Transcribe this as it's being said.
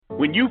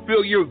When you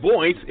feel your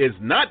voice is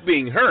not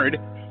being heard,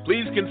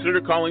 please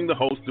consider calling the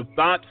host of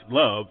Thoughts,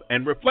 Love,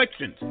 and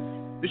Reflections.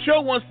 The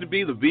show wants to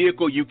be the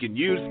vehicle you can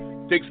use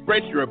to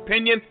express your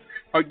opinion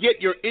or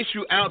get your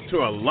issue out to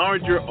a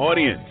larger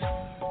audience.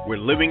 We're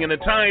living in a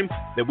time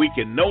that we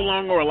can no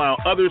longer allow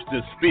others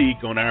to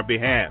speak on our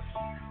behalf.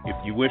 If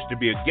you wish to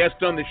be a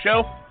guest on the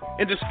show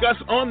and discuss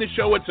on the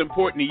show what's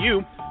important to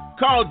you,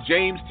 call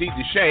James T.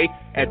 DeShay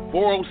at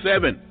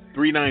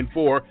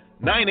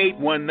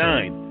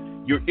 407-394-9819.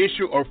 Your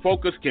issue or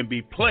focus can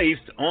be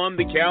placed on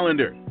the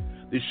calendar.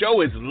 The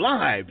show is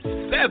live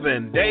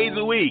 7 days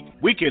a week.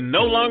 We can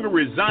no longer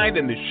reside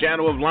in the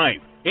shadow of life.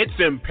 It's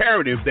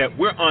imperative that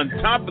we're on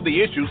top of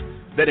the issues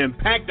that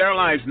impact our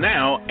lives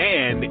now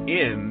and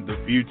in the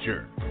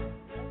future.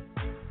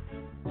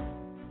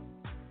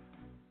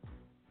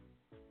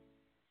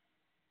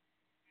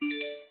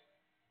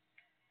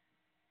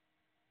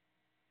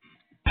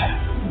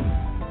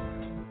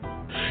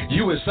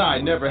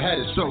 USI never had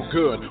it so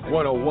good.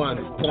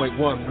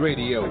 101.1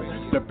 Radio,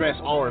 the best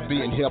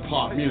R&B and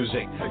hip-hop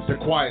music. The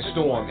Quiet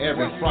Storm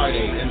every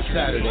Friday and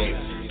Saturday.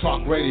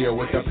 Talk radio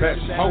with the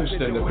best host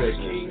in the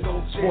business.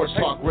 Sports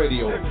Talk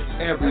Radio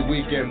every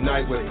weekend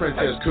night with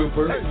Princess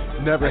Cooper.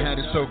 Never had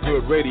it so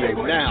good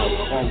radio now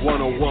on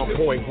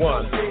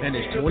 101.1, and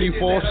it's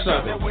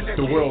 24/7.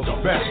 The world's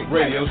best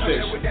radio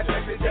station.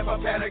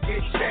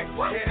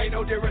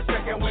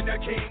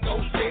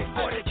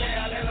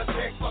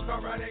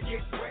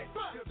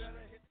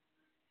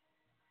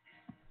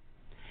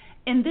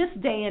 In this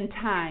day and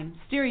time,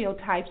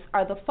 stereotypes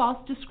are the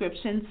false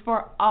descriptions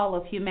for all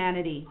of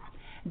humanity.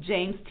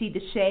 James T.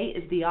 DeShay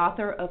is the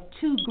author of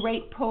 2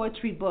 great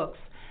poetry books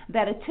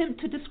that attempt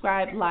to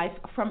describe life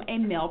from a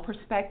male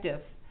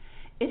perspective.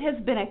 It has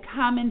been a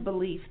common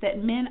belief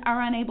that men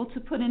are unable to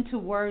put into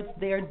words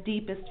their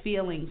deepest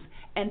feelings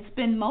and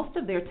spend most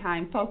of their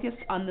time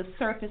focused on the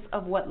surface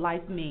of what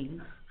life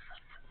means.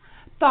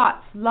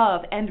 Thoughts,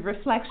 love, and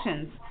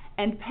reflections,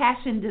 and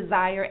passion,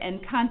 desire,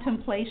 and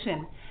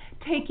contemplation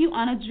take you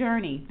on a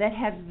journey that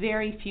has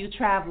very few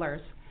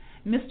travelers.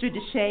 Mr.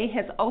 DeShay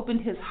has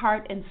opened his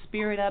heart and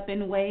spirit up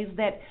in ways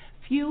that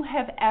few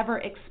have ever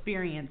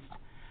experienced.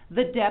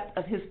 The depth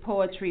of his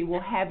poetry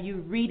will have you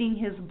reading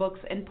his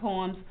books and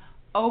poems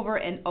over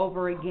and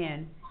over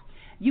again.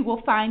 You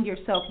will find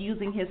yourself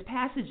using his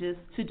passages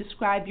to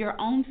describe your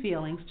own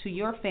feelings to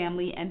your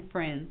family and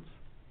friends.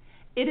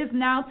 It is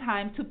now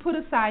time to put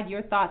aside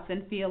your thoughts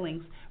and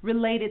feelings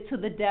related to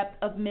the depth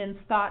of men's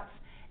thoughts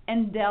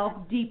and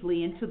delve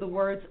deeply into the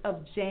words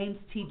of James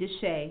T.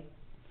 DeShay.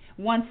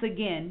 Once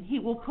again, he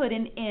will put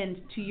an end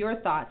to your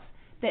thoughts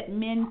that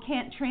men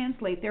can't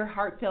translate their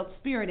heartfelt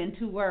spirit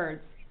into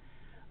words.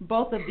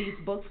 Both of these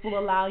books will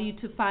allow you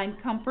to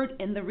find comfort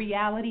in the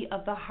reality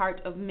of the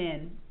heart of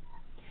men.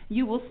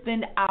 You will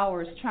spend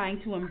hours trying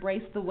to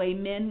embrace the way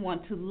men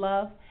want to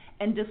love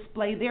and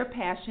display their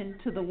passion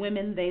to the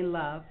women they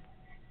love.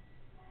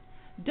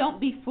 Don't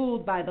be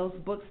fooled by those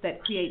books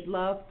that create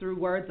love through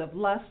words of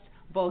lust,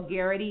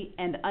 vulgarity,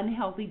 and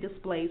unhealthy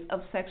displays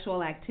of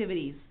sexual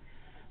activities.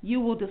 You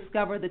will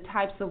discover the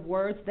types of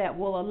words that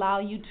will allow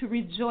you to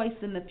rejoice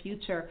in the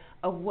future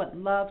of what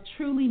love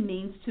truly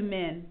means to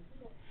men.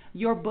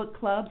 Your book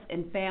clubs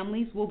and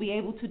families will be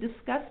able to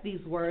discuss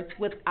these words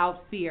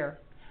without fear.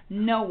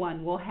 No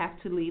one will have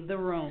to leave the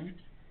room.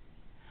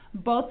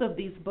 Both of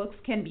these books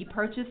can be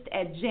purchased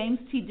at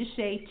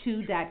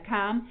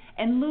jamestdeshay2.com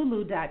and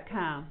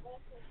lulu.com.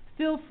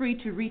 Feel free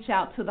to reach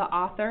out to the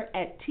author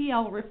at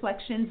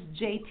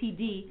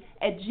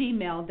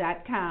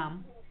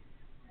tlreflectionsjtd@gmail.com.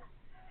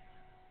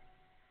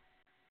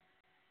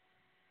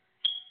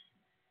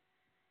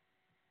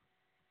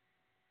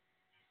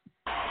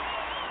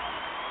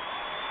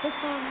 This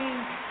song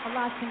means a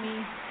lot to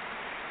me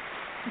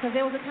because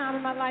there was a time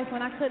in my life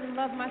when I couldn't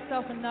love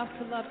myself enough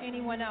to love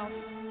anyone else.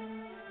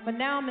 But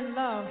now I'm in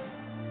love.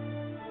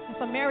 And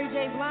for Mary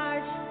J.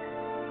 Blige,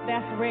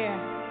 that's rare.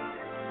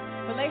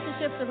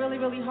 Relationships are really,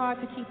 really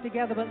hard to keep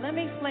together, but let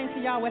me explain to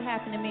y'all what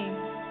happened to me.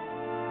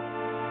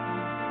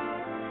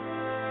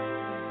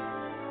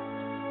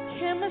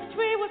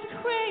 Chemistry was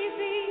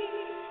crazy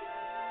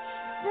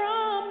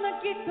from the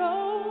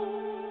get-go.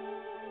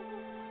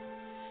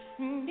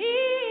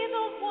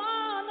 Neither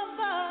one of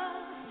us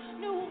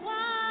knew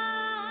why.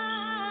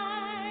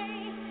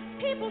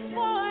 People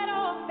swore it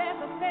off as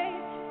a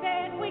face,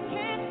 said we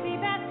can't see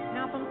that.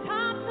 Now from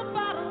top to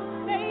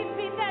bottom, they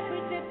see that we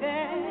did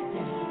that.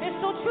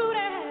 It's so true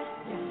that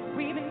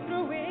we've been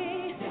through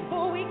it,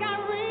 but we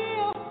got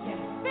real.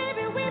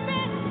 Baby, we've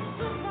been too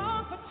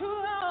strong for too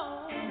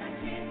long. And I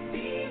can't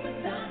be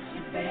without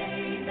you,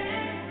 baby.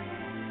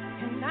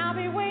 And I'll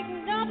be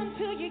waiting up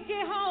until you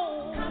get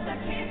home. 'Cause I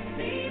can't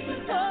sleep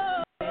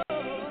without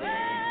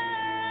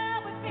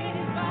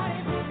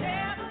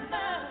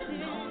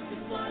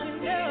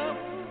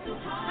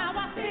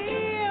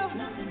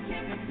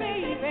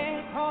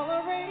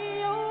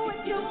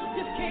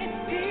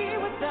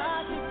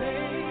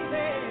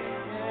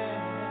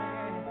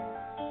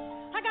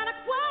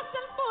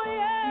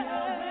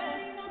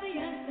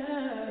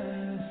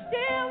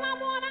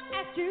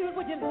you.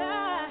 Would you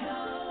lie?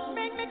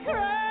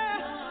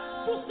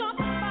 cry. Put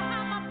something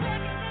behind my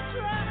back and then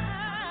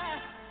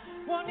try.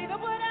 Won't neither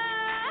would I,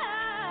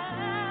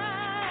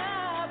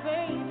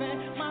 baby.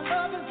 My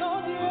love is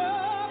on the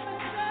up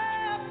and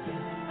up.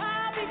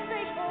 I'll be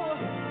faithful.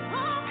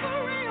 I'm for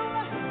real.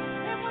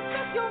 And what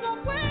took you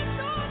away,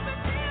 don't be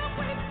deal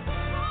with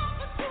long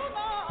for too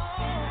long.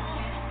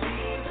 Be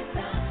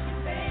without you,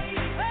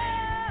 baby.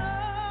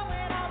 Oh,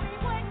 and I'll be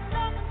waiting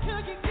up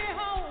until you get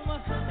home.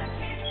 'Cause I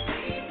can't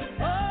sleep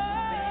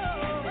without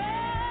you,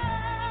 baby.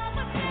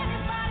 But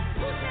anybody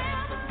who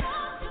never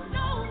knows you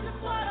knows just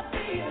what I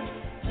feel.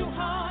 Too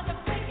hard to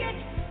fake it.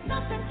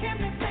 Nothing can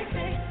replace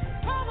it.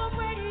 Call the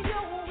radio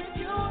if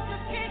you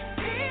just can't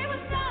be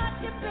without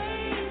you,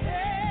 baby.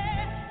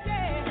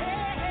 Yeah.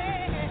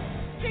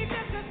 See,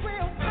 this is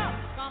real tough.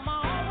 I'm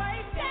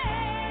always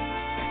there.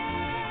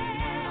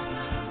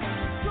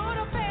 Good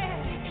or bad,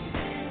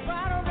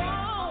 right or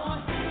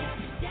wrong.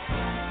 Hey,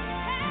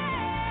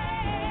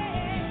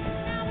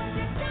 now if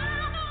you're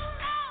down on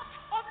love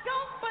or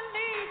don't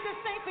believe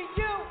this ain't for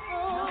you.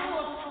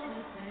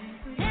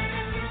 And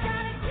if you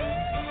got it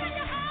deep in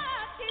your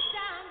heart, deep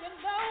down, you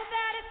know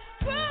that it's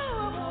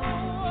true.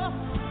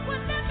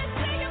 Well, let me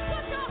see you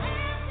put your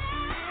hands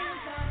down.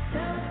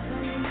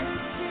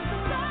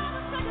 Love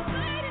is such a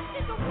lady,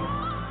 she's a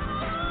woman.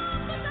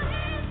 Put your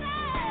hands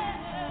down.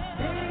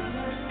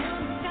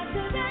 Got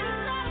to let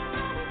it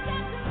know we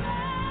got to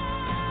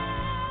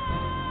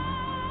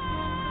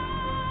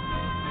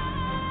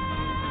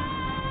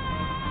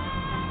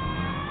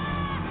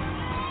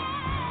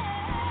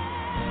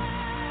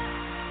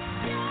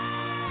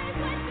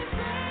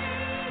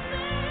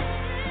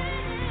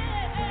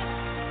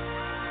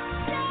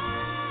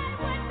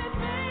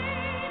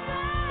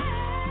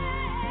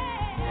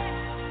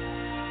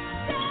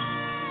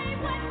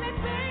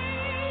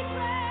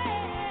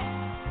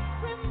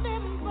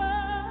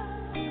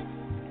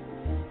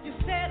you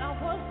said I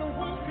was the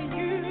one for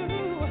you.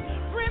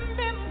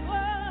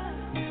 Remember,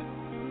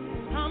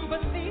 I'm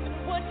believing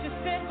what you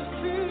said was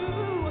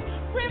true.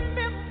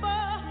 Remember,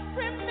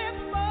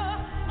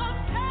 I'm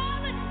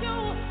telling you.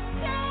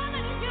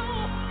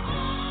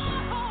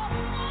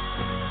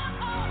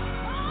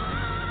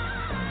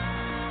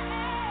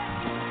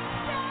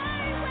 Stay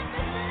with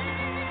me,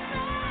 baby.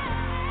 Stay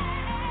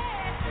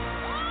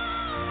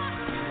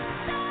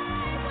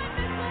with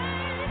me,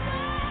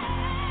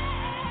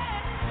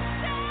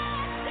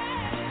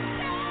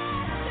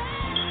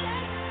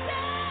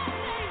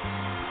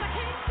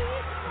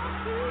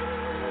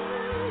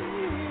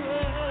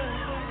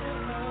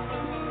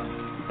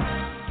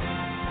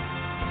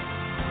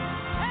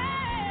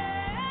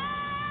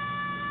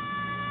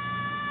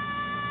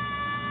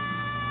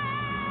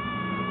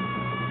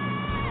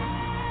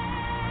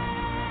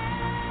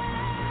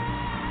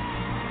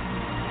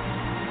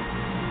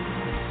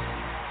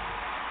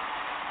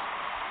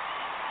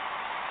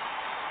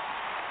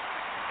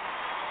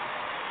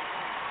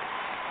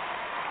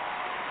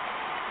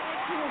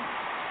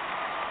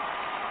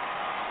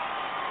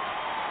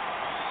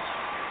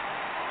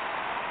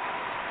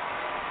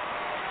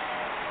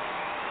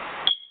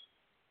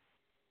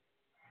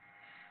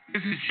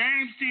 This is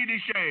James T.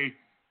 DeShay,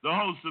 the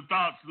host of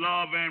Thoughts,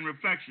 Love, and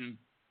Reflection,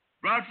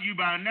 brought to you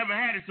by Never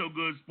Had It So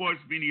Good Sports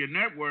Media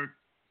Network.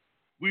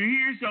 We're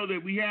here so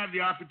that we have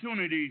the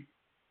opportunity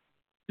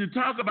to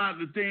talk about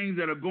the things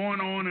that are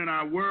going on in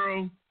our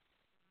world,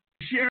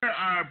 share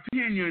our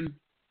opinion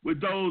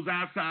with those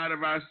outside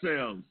of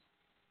ourselves.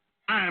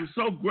 I am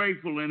so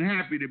grateful and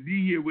happy to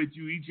be here with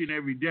you each and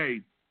every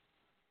day,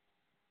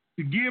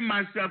 to give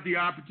myself the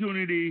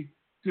opportunity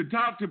to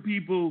talk to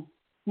people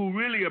who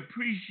really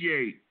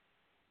appreciate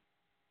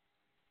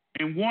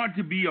and want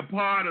to be a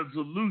part of the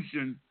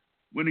solution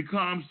when it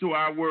comes to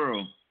our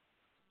world.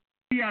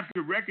 We have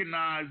to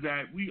recognize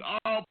that we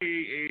all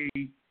play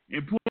an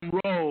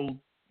important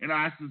role in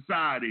our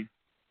society.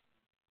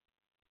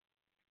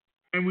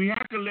 And we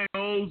have to let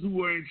those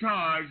who are in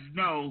charge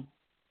know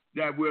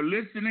that we're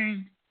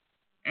listening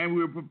and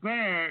we're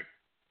prepared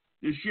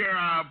to share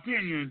our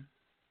opinion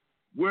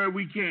where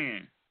we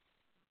can.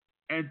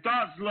 And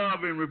Thoughts,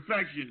 Love, and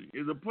Reflection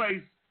is a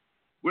place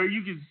where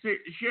you can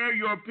share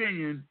your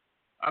opinion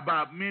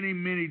about many,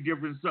 many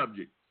different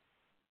subjects.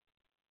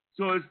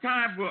 So it's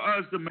time for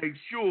us to make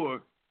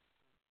sure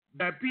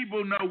that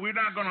people know we're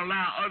not going to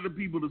allow other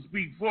people to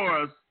speak for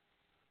us,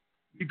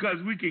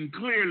 because we can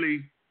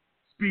clearly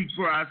speak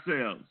for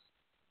ourselves.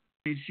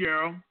 Hey,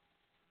 Cheryl?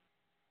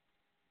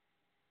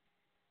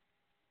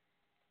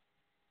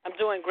 I'm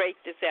doing great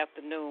this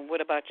afternoon.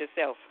 What about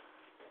yourself?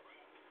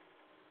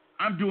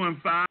 I'm doing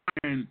fine,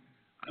 and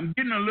I'm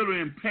getting a little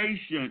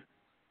impatient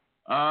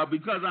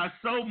because I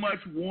so much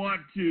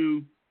want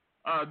to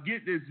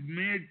get this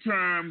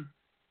midterm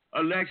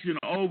election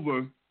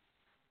over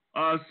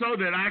so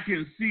that I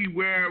can see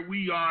where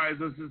we are as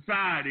a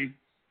society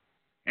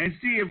and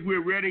see if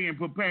we're ready and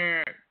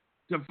prepared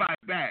to fight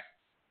back.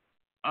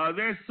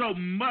 There's so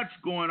much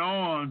going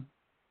on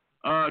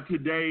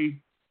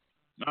today,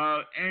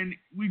 and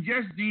we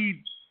just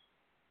need,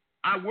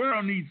 our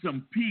world needs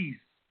some peace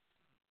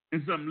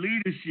and some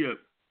leadership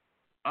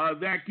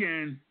that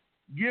can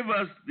give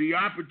us the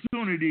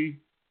opportunity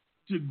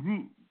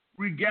to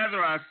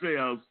regather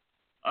ourselves.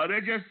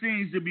 There just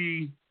seems to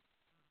be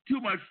too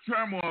much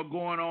turmoil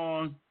going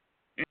on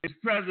in this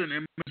present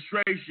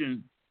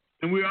administration,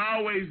 and we're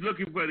always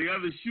looking for the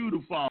other shoe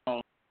to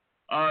fall.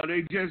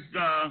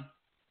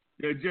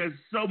 There's just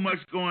so much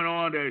going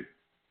on that,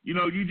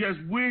 you just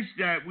wish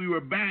that we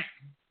were back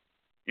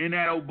in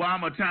that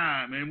Obama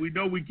time, and we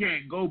know we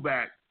can't go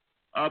back,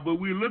 but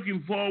we're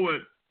looking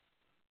forward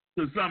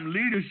to some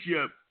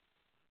leadership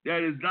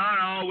that is not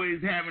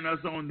always having us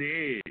on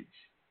the edge.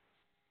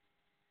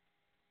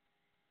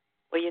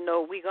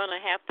 Well, we're going to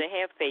have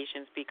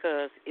patience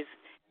because it's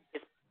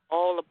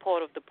all a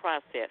part of the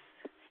process.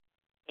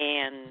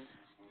 And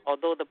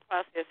although the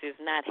process is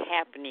not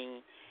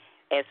happening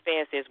as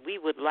fast as we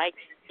would like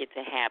it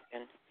to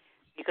happen,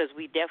 because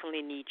we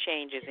definitely need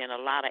changes in a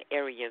lot of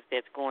areas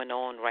that's going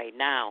on right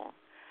now,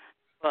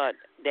 but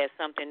that's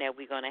something that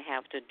we're going to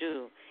have to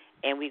do,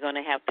 and we're going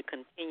to have to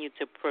continue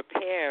to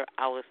prepare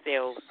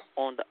ourselves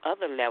on the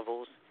other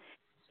levels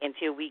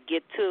until we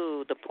get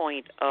to the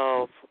point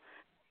of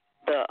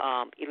the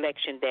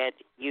election that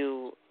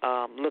you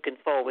looking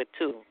forward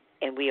to,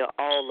 and we are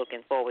all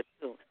looking forward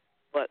to.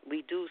 But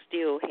we do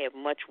still have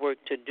much work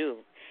to do,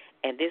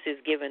 and this is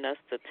giving us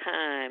the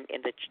time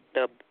and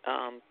the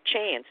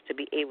chance to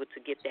be able to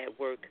get that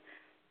work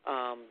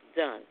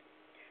done.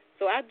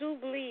 So I do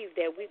believe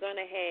that we're going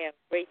to have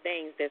great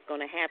things that's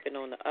going to happen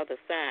on the other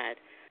side.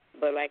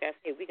 But like I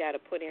said, we got to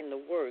put in the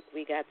work.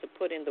 We got to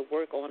put in the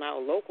work on our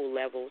local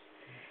levels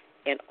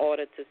in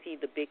order to see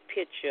the big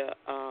picture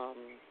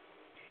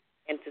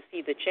and to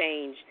see the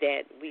change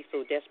that we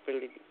so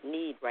desperately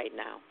need right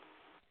now.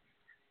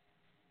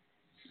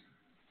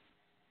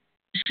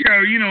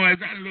 Cheryl, as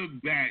I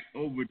look back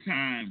over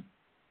time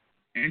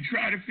and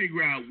try to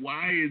figure out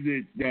why is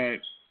it that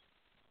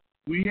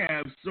we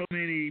have so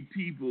many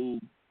people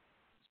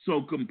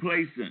so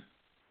complacent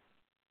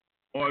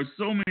or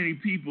so many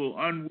people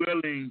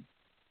unwilling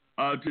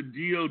to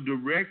deal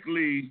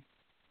directly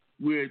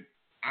with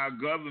our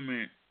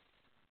government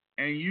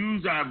and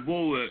use our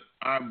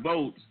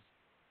vote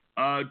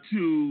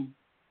to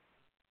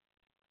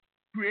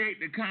create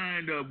the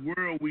kind of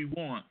world we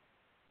want.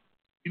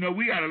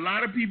 We got a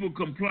lot of people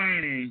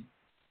complaining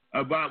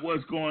about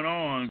what's going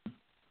on,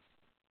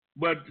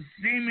 but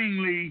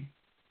seemingly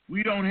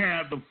we don't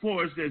have the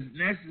force that's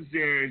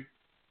necessary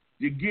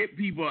to get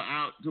people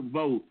out to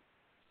vote.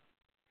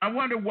 I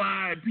wonder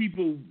why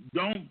people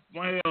don't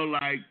feel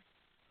like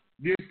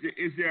this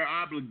is their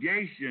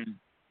obligation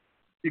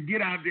to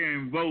get out there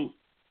and vote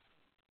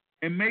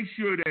and make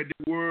sure that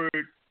their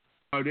word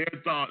or their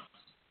thoughts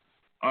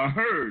are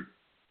heard.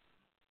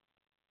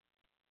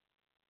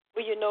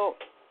 Well,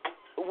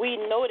 we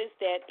noticed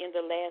that in the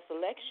last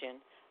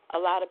election, a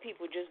lot of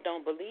people just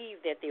don't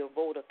believe that their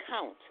vote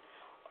counts,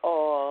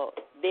 or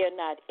they're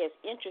not as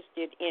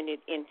interested in it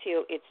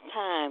until it's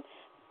time,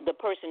 the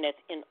person that's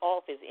in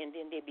office, and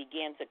then they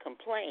begin to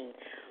complain.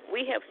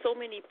 We have so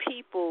many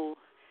people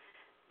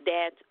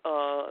that,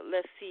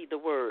 let's see the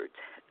word.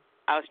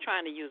 I was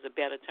trying to use a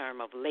better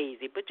term of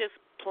lazy, but just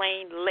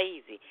plain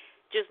lazy,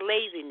 just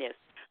laziness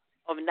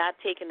of not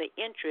taking the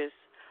interest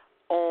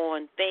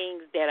on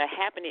things that are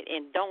happening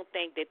and don't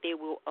think that they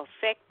will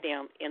affect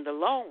them in the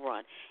long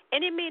run.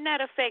 And it may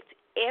not affect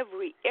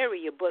every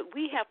area, but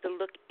we have to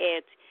look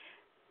at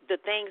the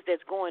things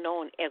that's going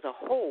on as a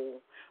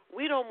whole.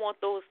 We don't want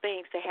those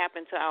things to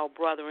happen to our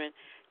brethren,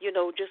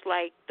 just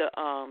like the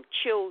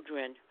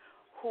children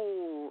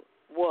who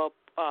were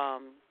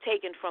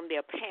taken from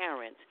their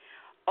parents.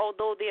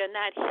 Although they are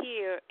not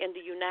here in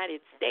the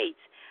United States,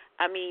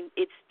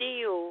 it's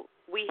still,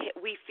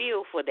 we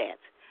feel for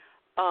that.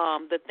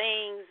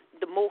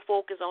 The more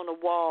focus on the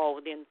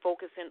wall than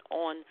focusing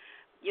on,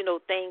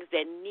 things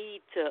that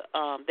need to,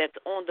 that's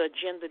on the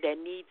agenda that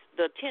needs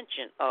the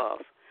attention of.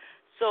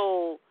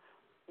 So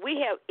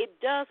it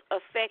does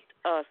affect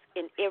us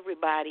and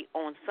everybody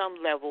on some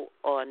level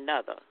or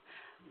another.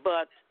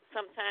 But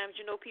sometimes,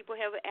 people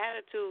have an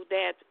attitude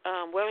that,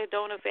 it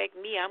don't affect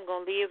me, I'm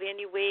going to live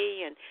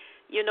anyway. And,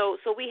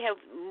 so we have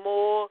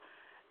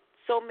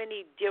so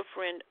many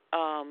different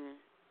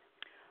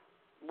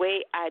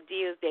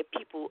ideas that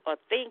people are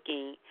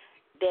thinking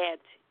that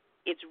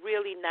it's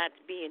really not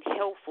being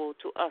helpful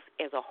to us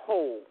as a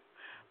whole.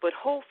 But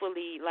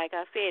hopefully, like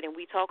I said, and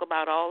we talk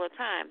about all the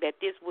time,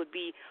 that this would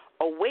be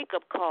a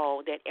wake-up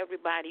call that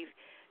everybody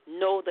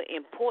know the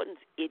importance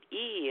it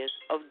is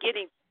of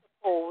getting to the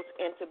polls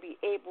and to be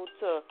able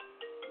to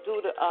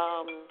do the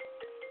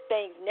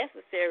things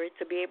necessary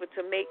to be able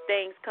to make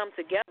things come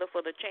together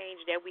for the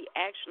change that we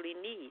actually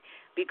need,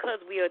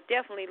 because we are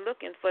definitely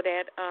looking for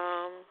that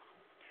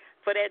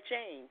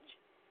change.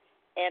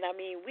 And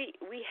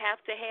we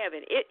have to have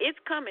it. It's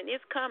coming,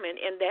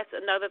 and that's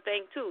another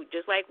thing too.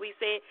 Just like we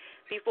said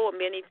before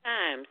many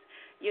times,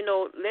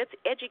 let's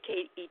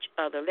educate each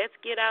other. Let's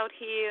get out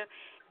here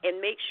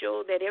and make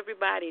sure that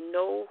everybody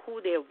know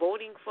who they're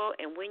voting for.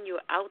 And when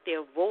you're out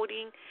there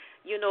voting,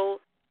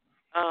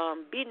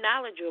 be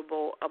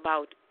knowledgeable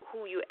about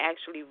who you're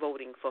actually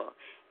voting for.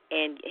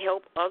 and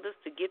help others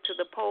to get to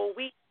the pole.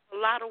 We have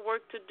a lot of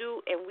work to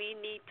do, and we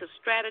need to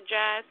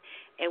strategize,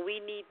 and we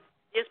need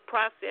this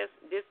process,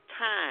 this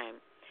time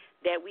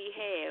that we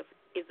have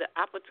is the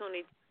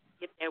opportunity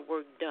to get that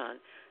work done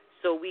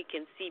so we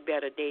can see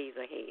better days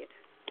ahead.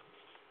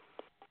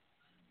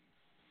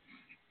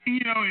 You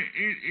know,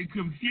 it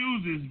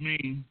confuses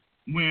me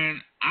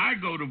when I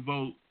go to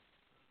vote.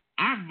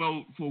 I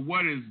vote for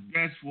what is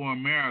best for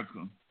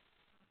America.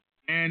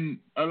 And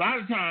a lot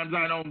of times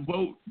I don't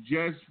vote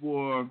just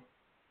for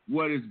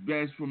what is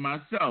best for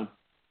myself.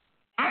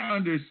 I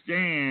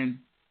understand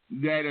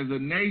that as a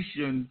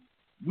nation,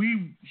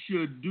 we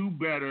should do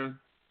better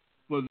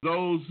for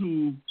those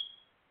who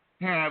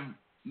have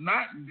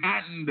not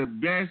gotten the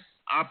best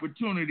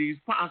opportunities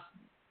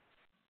possible.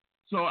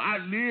 So I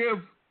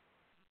live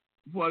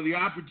for the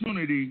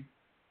opportunity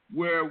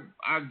where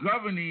our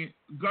government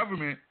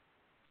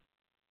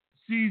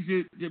sees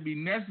it to be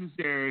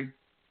necessary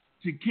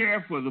to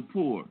care for the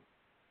poor,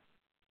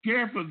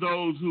 care for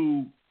those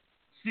who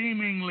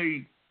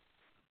seemingly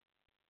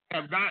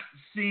have not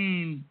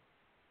seen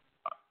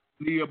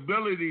the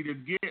ability to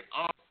get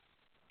off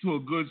to a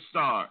good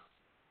start.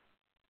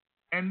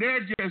 And there are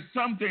just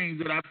some things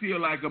that I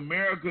feel like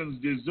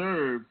Americans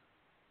deserve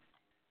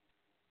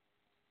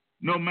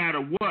no matter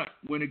what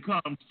when it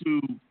comes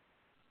to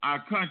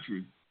our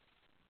country.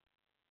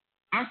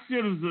 Our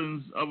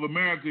citizens of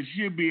America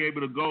should be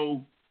able to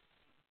go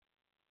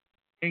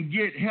and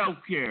get health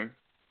care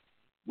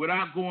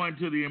without going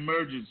to the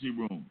emergency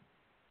room.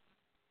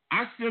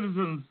 Our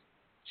citizens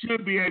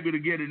should be able to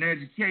get an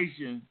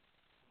education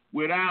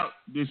without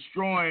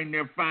destroying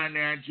their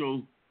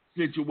financial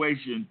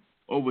situation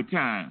over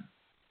time.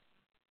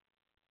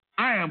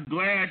 I am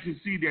glad to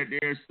see that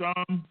there are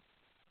some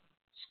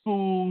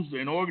schools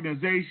and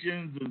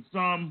organizations in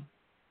some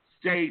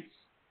states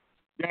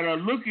that are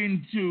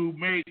looking to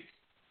make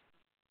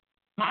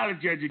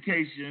college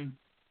education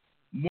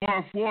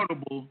more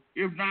affordable,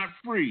 if not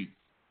free.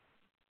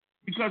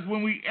 Because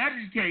when we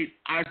educate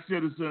our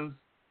citizens,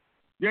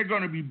 they're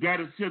going to be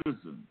better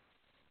citizens.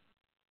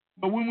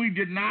 But when we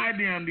deny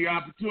them the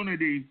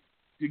opportunity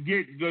to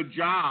get good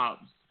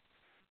jobs,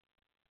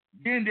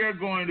 then they're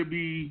going to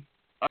be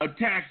a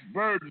tax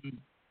burden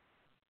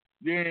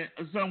than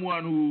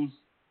someone who's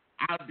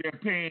out there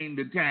paying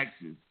the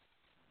taxes.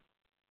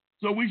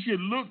 So we should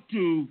look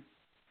to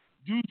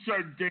do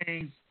certain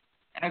things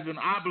as an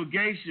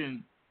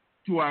obligation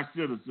to our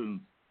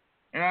citizens.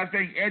 And I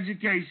think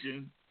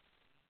education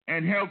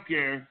and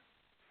healthcare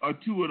are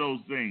two of those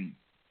things.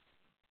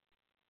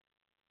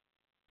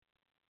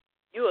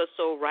 You are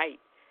so right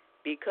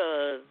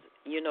because,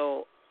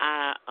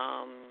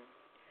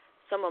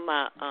 some of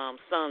my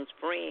son's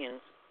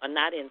friends are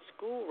not in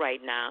school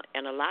right now,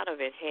 and a lot of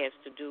it has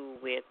to do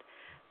with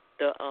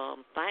the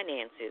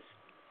finances,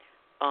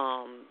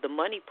 the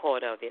money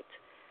part of it.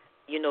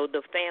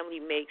 The family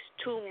makes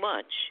too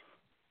much,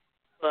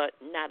 but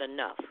not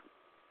enough.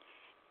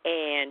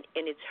 And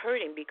it's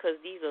hurting because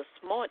these are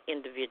smart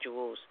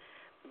individuals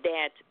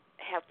that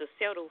have to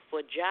settle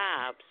for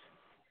jobs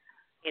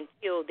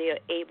until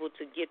they're able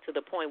to get to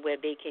the point where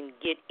they can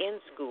get in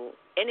school.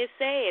 And it's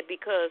sad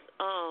because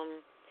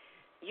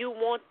you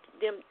want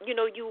them,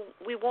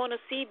 we want to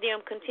see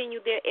them continue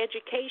their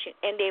education,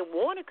 and they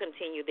want to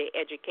continue their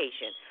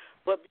education.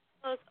 But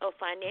because of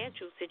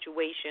financial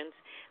situations,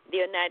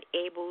 they're not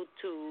able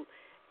to,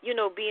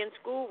 be in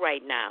school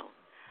right now.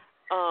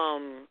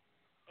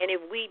 And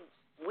if we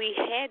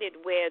had it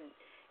where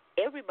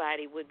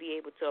everybody would be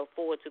able to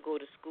afford to go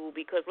to school,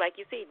 because like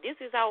you say, this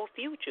is our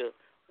future.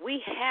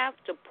 We have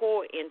to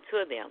pour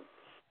into them.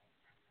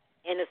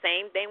 And the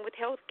same thing with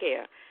health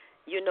care.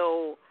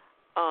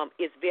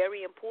 It's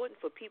very important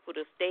for people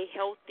to stay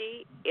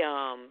healthy.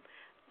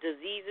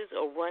 Diseases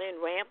are running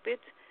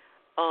rampant.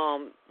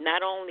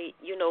 Not only,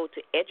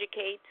 to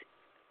educate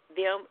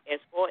them as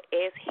far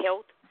as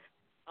health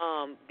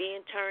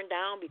being turned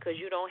down because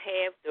you don't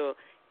have the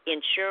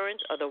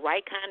insurance or the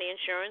right kind of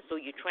insurance, so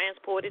you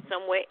transport it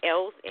somewhere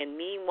else, and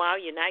meanwhile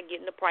you're not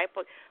getting the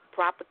proper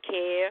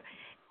care.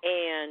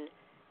 And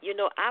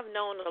I've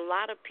known a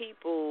lot of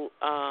people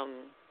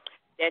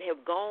that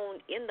have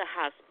gone in the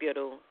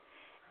hospital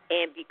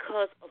and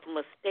because of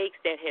mistakes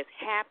that has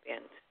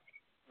happened,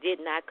 did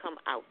not come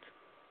out.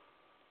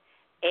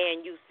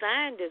 And you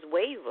signed this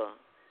waiver,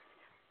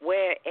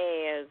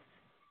 whereas,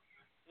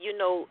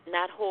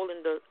 not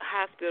holding the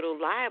hospital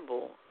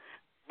liable,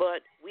 but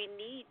we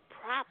need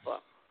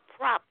proper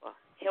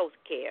health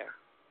care,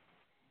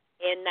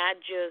 and not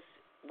just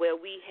where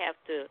we have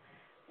to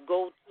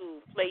go to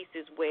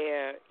places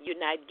where you're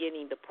not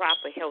getting the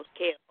proper health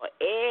care, or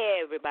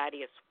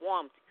everybody is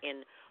swamped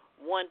in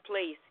one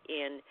place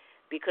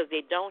because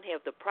they don't have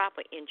the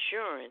proper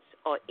insurance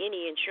or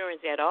any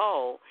insurance at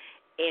all,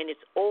 and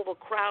it's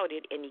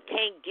overcrowded and it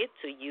can't get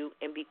to you,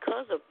 and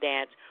because of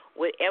that,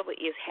 whatever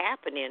is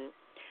happening,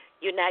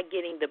 you're not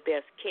getting the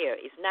best care.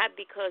 It's not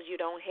because you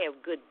don't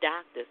have good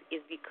doctors.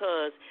 It's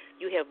because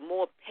you have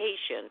more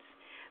patients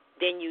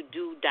than you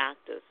do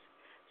doctors.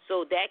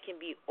 So that can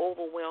be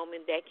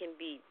overwhelming. That can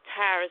be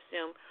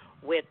tiresome,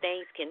 where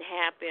things can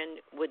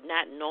happen would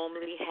not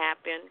normally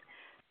happen.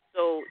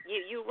 So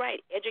you're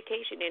right.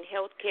 Education and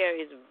healthcare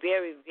is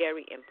very,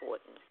 very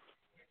important.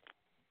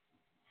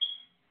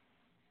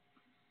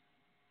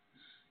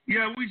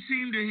 Yeah, we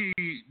seem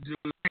to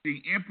lack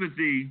the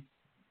empathy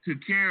to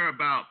care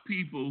about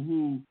people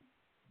who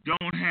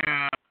don't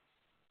have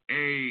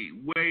a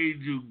way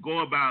to go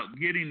about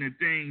getting the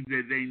things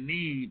that they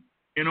need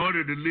in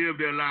order to live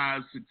their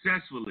lives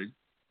successfully.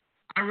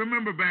 I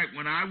remember back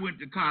when I went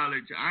to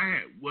college,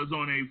 was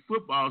on a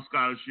football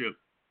scholarship.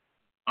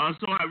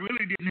 So I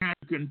really didn't have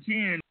to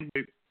contend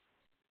with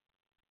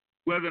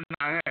whether or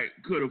not I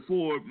could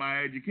afford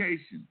my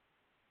education.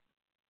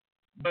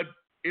 But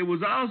it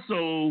was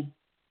also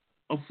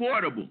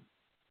affordable.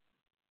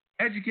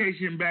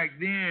 Education back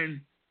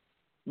then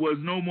was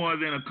no more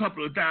than a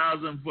couple of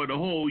 $1,000 for the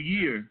whole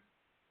year.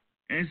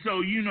 And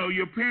so,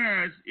 your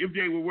parents, if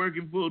they were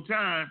working full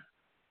time,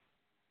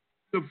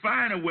 could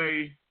find a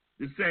way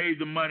to save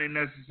the money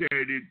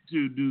necessary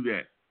to do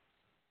that.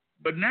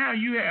 But now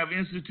you have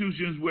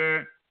institutions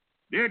where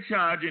they're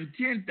charging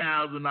 $10,000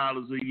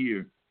 a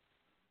year.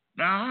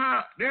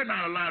 Now, there are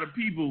not a lot of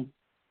people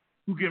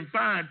who can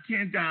find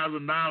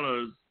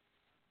 $10,000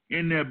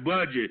 in their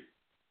budget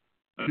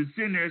to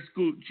send their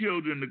school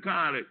children to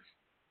college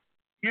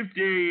if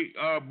they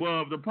are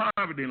above the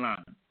poverty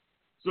line.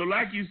 So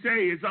like you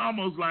say, it's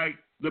almost like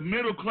the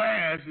middle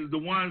class is the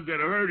ones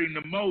that are hurting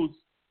the most,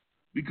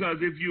 because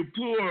if you're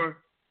poor,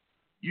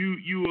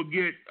 you will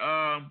get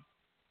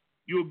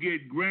you'll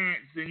get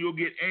grants and you'll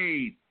get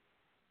aid.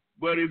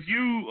 But if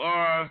you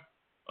are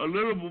a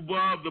little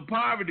above the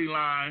poverty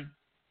line,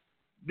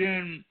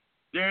 then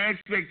their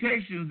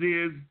expectations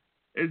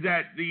is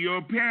that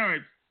your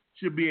parents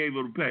should be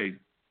able to pay.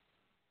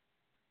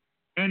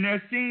 And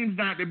there seems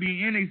not to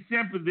be any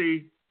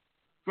sympathy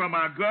from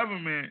our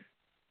government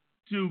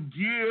to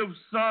give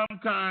some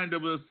kind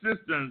of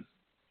assistance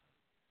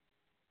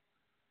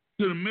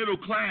to the middle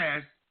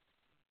class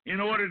in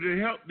order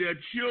to help their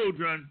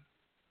children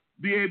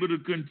be able to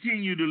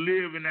continue to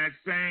live in that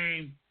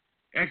same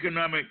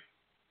economic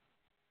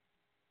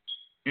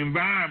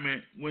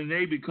environment when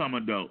they become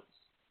adults.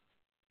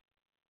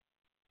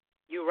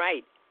 You're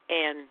right.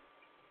 And,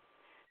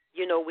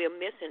 we're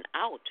missing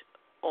out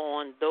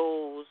on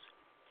those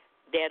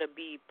that'll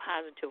be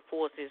positive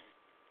forces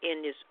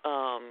in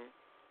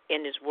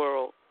this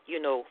world,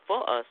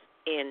 for us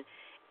in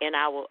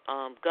our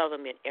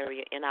government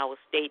area, in our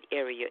state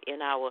area,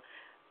 in our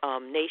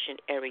nation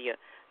area.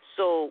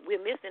 So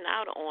we're missing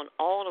out on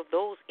all of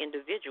those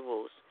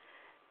individuals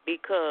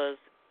because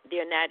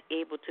they're not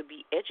able to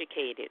be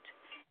educated.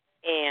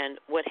 And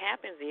what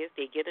happens is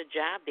they get a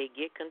job, they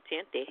get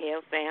content, they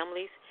have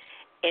families,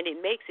 and it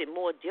makes it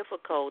more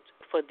difficult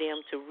for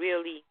them to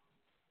really,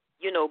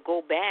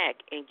 go back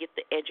and get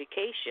the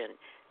education.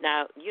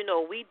 Now,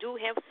 we do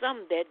have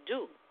some that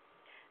do,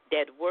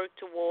 that work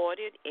toward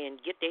it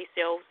and get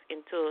themselves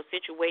into a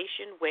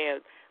situation where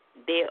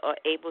they are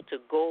able to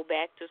go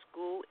back to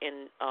school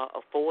and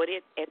afford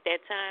it at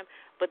that time.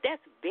 But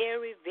that's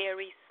very,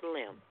 very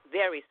slim,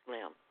 very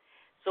slim.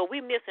 So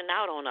we're missing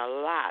out on a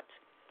lot.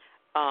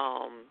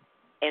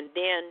 And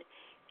then,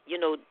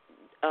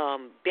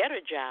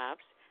 better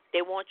jobs,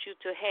 they want you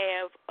to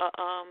have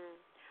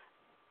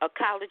a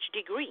college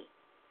degree.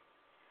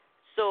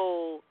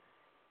 So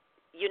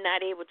you're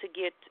not able to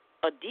get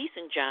a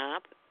decent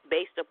job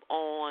based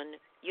upon,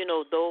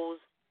 those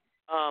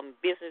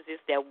businesses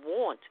that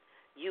want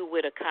you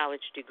with a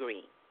college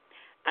degree.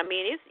 I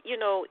mean, it's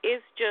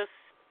just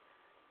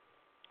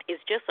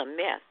a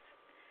mess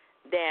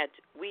that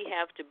we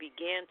have to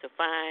begin to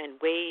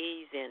find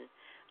ways and,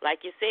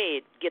 like you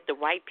said, get the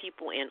right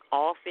people in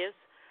office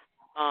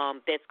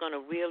that's going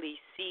to really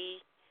see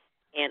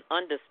and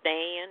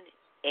understand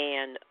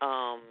and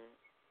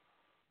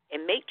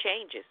make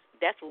changes.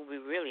 That's what we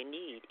really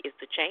need, is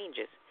the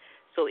changes.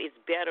 So it's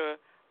better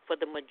for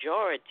the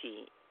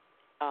majority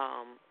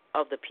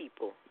of the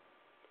people.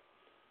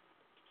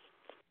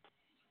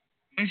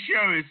 And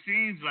sure, it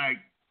seems like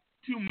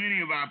too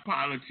many of our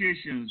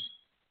politicians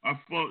are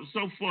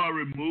so far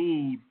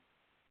removed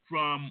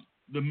from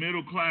the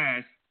middle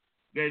class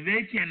that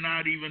they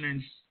cannot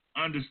even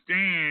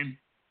understand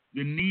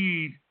the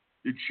need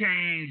to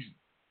change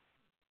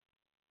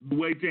the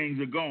way things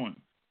are going.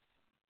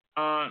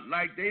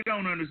 Like they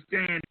don't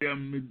understand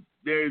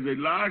there's a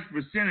large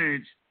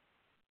percentage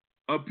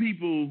of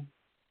people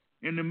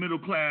in the middle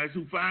class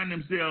who find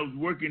themselves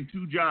working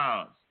two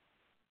jobs,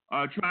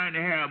 trying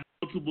to have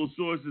multiple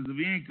sources of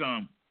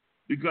income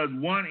because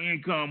one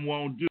income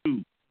won't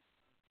do.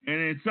 And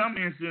in some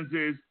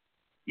instances,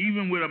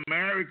 even with a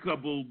married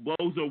couple,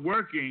 both are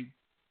working,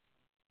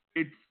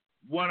 it's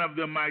one of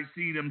them might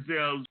see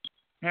themselves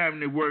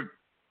having to work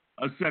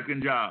a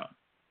second job.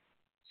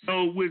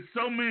 So with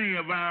so many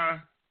of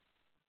our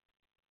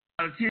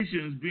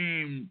politicians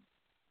being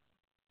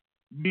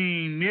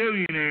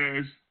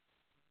millionaires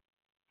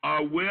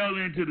are well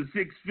into the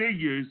six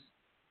figures,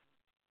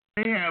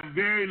 they have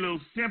very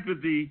little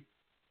sympathy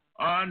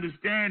or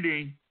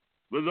understanding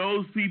for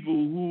those people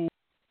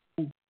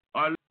who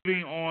are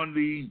living on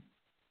the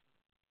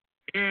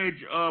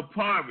edge of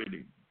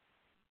poverty,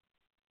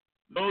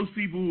 those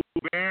people who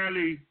are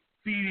barely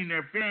feeding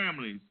their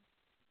families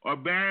or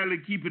barely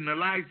keeping the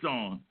lights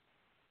on.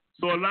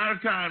 So a lot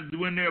of times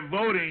when they're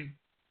voting,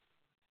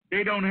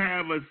 they don't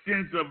have a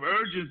sense of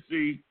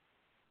urgency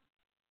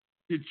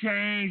to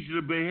change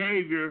the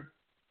behavior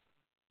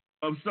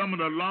of some of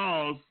the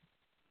laws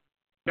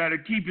that are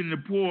keeping the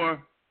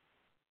poor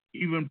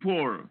even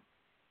poorer.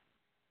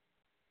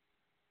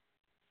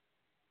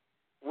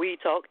 We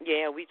talk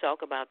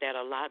about that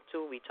a lot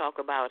too. We talk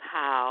about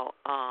how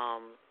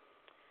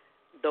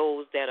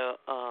those that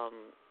are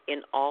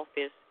in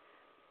office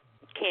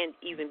can't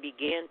even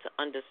begin to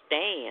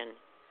understand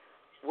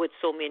what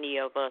so many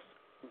of us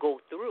go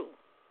through.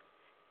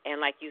 And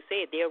like you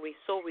said, they're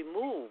so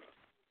removed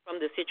from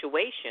the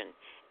situation.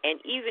 And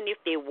even if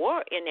they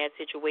were in that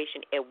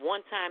situation at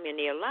one time in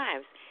their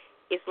lives,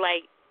 it's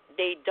like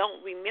they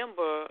don't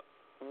remember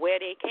where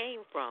they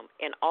came from.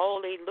 And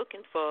all they're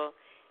looking for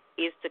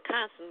is to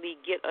constantly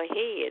get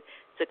ahead,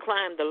 to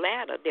climb the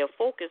ladder. Their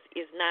focus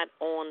is not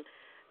on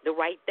the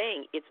right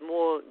thing. It's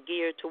more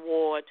geared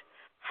toward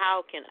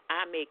how can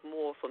I make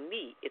more for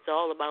me. It's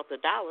all about the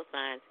dollar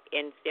signs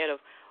instead of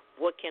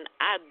what can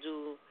I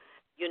do,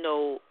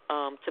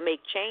 to make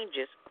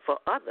changes for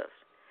others.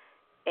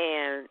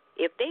 And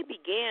if they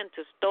began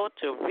to start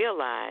to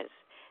realize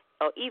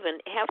or even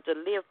have to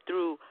live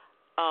through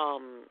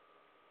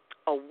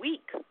a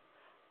week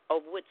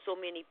of what so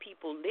many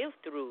people live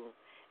through,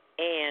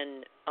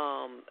 and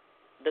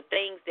the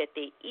things that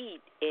they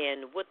eat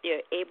and what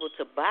they're able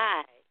to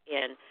buy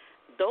and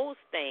those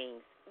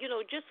things,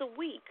 just a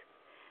week,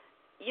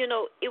 it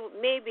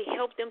would maybe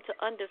help them to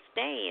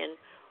understand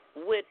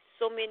what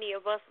so many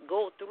of us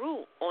go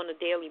through on a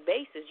daily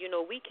basis.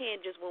 We can't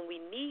just when we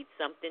need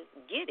something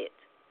get it.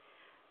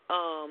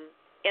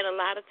 And a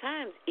lot of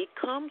times it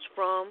comes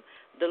from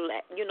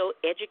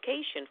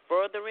education,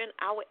 furthering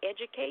our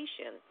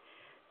education.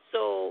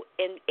 So,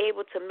 and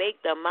able to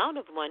make the amount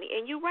of money.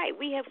 And you're right,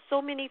 we have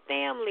so many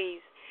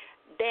families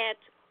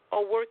that are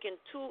working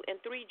 2 and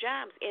 3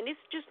 jobs. And it's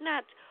just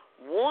not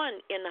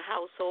one in the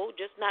household,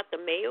 just not the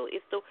male,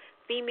 it's the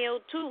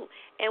female too.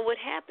 And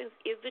what happens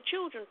is the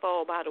children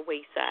fall by the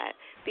wayside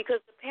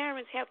because the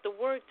parents have to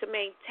work to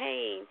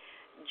maintain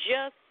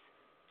just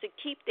to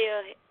keep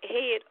their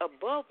head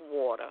above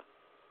water.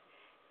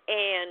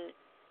 And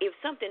if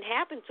something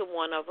happened to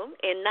one of them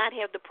and not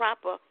have the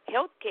proper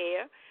health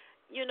care,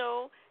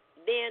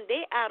 then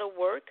they out of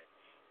work,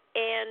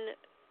 and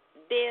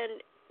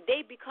then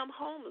they become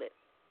homeless.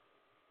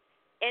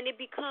 And it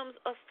becomes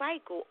a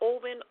cycle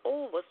over and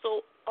over.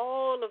 So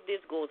all of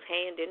this goes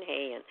hand in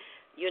hand,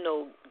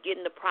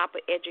 getting the proper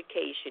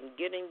education,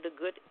 getting the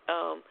good,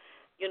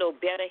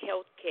 better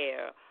health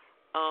care,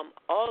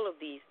 all of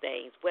these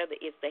things, whether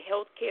it's the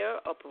health care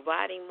or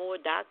providing more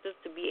doctors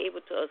to be able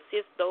to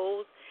assist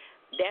those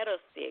that are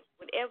sick.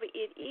 Whatever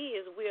it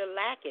is, we're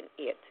lacking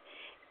it.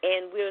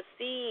 And we're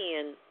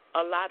seeing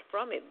a lot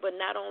from it. But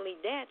not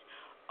only that,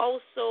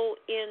 also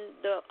in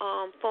the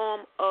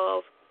form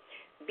of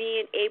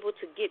being able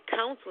to get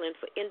counseling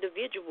for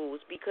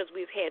individuals, because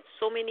we've had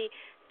so many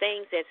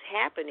things that's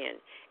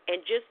happening.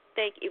 And just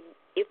think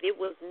if it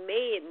was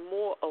made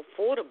more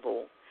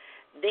affordable,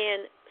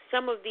 then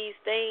some of these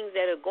things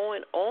that are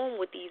going on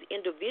with these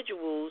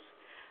individuals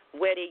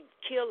where they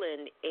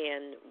killing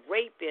and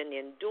raping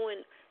and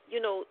doing,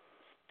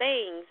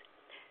 things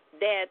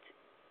that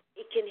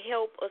it can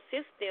help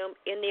assist them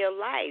in their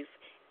life,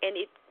 and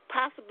it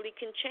possibly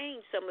can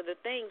change some of the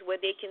things where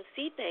they can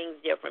see things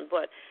different.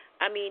 But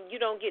you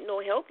don't get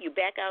no help. You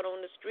back out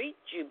on the street.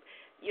 Then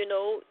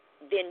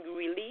you're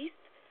released.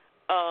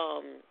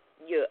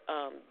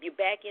 You're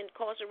back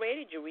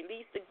incarcerated. You're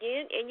released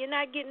again, and you're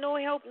not getting no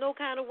help, no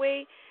kind of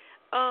way.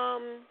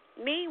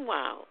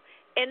 Meanwhile,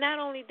 and not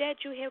only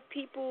that, you have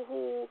people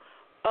who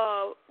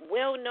are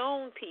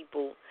well-known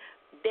people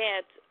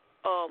that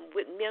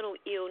with mental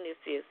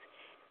illnesses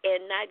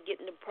and not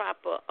getting the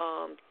proper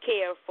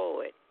care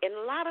for it. And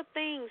a lot of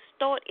things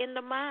start in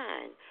the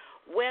mind,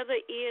 whether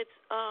it's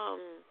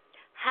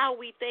how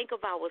we think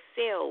of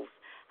ourselves,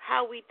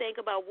 how we think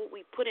about what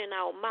we put in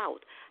our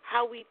mouth,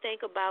 how we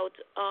think about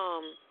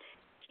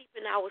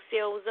keeping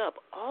ourselves up,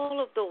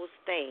 all of those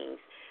things,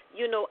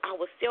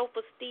 our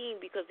self-esteem,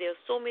 because there's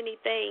so many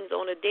things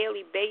on a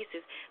daily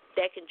basis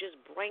that can just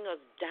bring us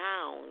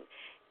down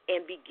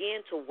and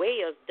begin to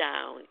weigh us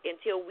down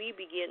until we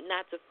begin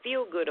not to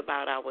feel good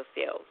about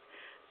ourselves.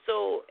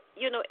 So,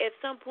 at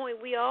some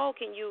point we all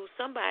can use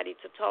somebody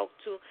to talk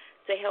to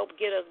help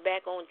get us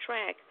back on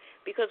track,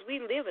 because we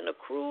live in a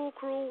cruel,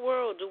 cruel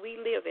world that we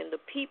live in. The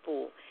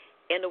people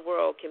in the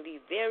world can be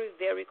very,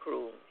 very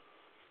cruel.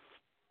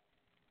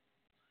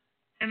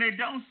 And they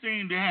don't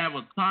seem to have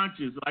a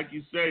conscience, like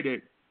you say,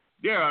 that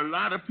there are a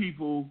lot of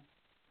people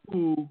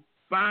who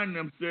find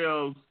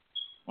themselves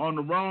on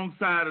the wrong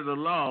side of the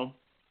law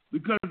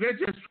because they're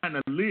just trying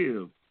to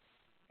live,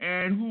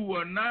 and who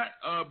are not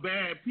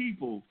bad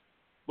people.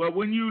 But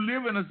when you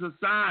live in a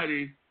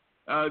society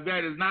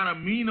that is not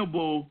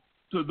amenable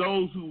to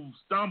those who've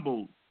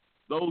stumbled,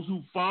 those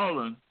who've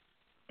fallen,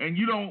 and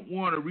you don't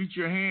want to reach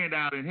your hand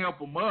out and help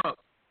them up,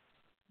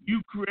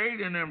 you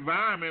create an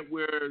environment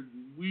where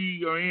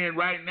we are in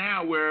right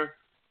now where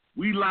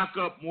we lock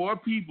up more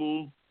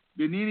people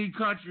than any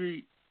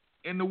country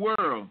in the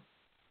world.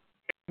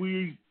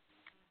 We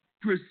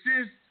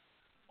persist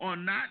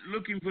on not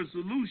looking for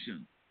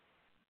solutions.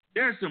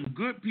 There are some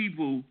good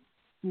people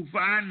who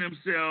find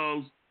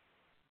themselves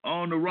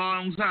on the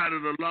wrong side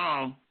of the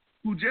law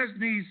who just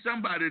need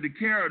somebody to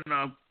care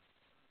enough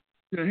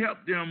to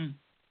help them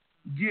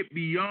get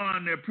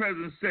beyond their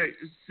present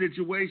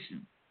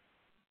situation.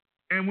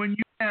 And when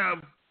you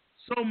have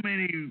so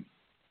many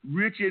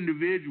rich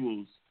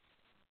individuals,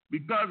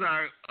 because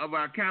of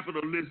our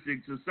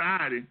capitalistic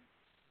society,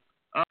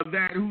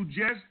 that who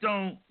just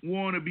don't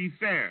want to be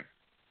fair.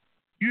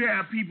 You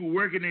have people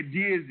working at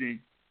Disney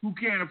who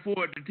can't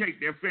afford to take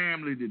their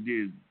family to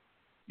Disney.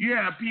 You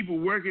have people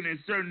working in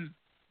certain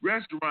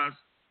restaurants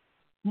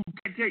who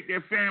can't take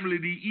their family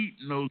to eat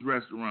in those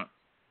restaurants.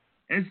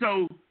 And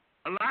so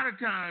a lot of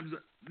times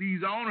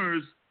these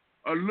owners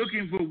are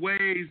looking for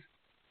ways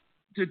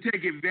to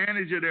take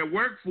advantage of their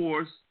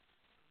workforce,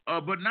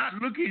 but not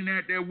looking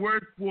at their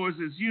workforce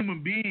as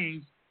human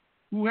beings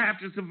who have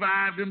to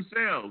survive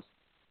themselves.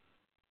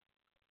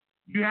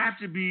 You have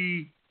to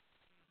be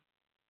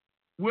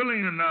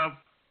willing enough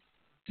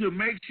to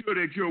make sure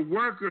that your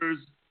workers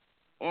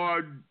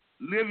are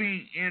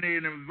living in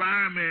an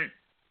environment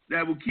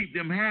that will keep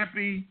them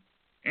happy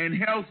and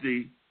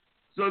healthy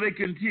so they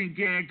can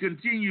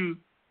continue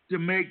to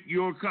make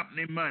your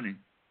company money.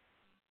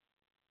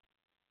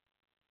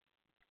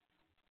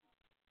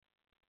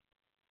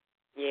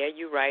 Yeah,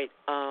 you're right.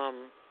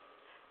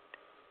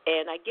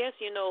 And I guess,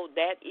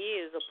 that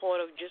is a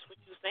part of just what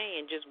you're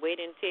saying, just wait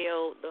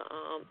until the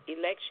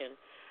election.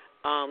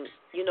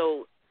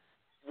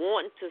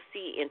 Wanting to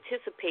see,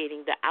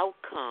 anticipating the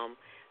outcome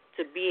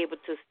to be able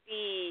to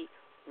see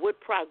what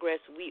progress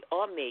we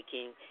are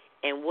making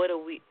and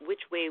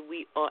which way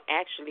we are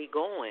actually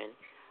going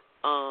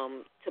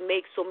to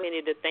make so many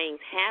of the things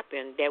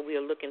happen that we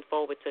are looking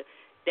forward to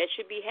that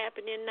should be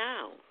happening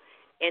now.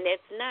 And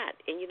that's not.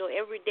 And,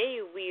 every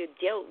day we are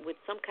dealt with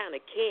some kind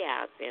of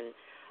chaos and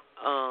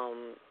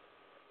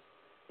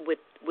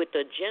with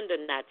the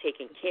agenda not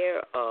taken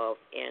care of.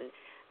 And,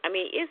 I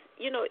mean, it's,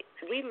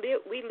 we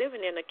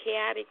living in a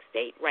chaotic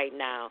state right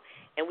now,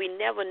 and we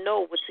never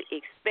know what to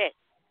expect.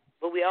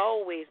 But we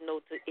always know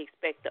to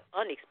expect the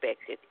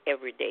unexpected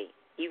every day,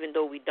 even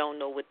though we don't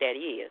know what that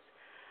is.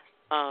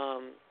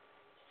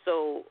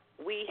 So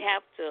we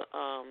have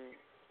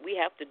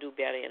to do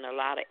better in a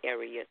lot of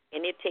areas,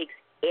 and it takes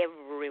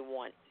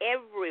everyone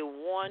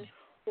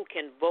who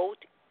can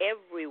vote,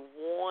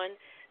 everyone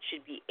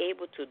should be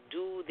able to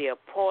do their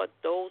part.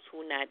 Those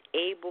who are not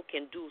able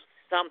can do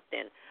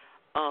something.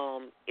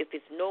 If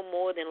it's no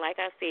more than, like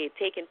I said,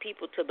 taking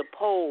people to the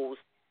polls,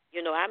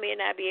 I may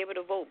not be able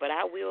to vote, but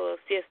I will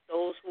assist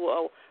those who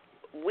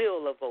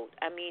will vote.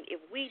 I mean, if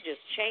we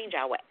just change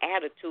our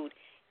attitude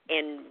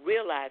and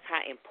realize how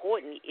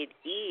important it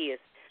is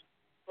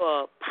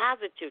for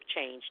positive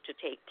change to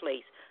take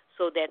place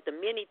so that the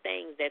many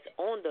things that's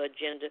on the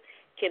agenda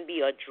can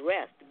be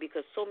addressed,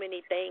 because so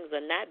many things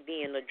are not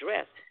being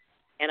addressed.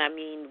 And, I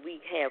mean,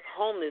 we have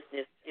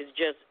homelessness is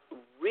just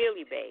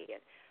really bad.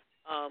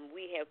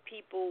 We have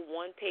people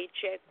one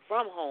paycheck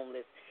from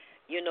homeless.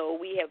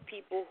 We have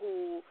people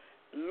who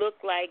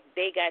look like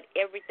they got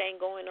everything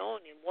going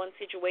on, and one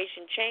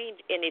situation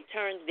changed, and it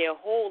turns their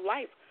whole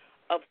life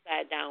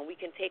upside down. We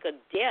can take a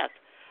death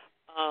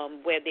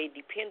where they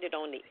depended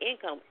on the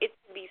income. It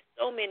can be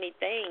so many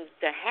things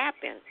to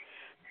happen.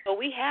 So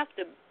we have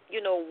to,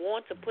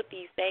 want to put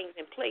these things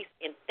in place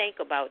and think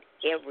about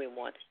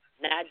everyone,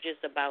 not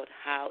just about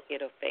how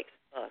it affects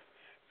us,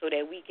 so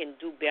that we can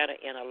do better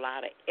in a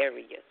lot of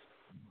areas.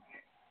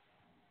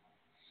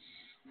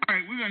 All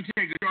right, we're going to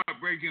take a short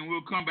break, and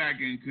we'll come back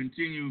and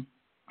continue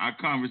our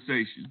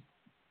conversation.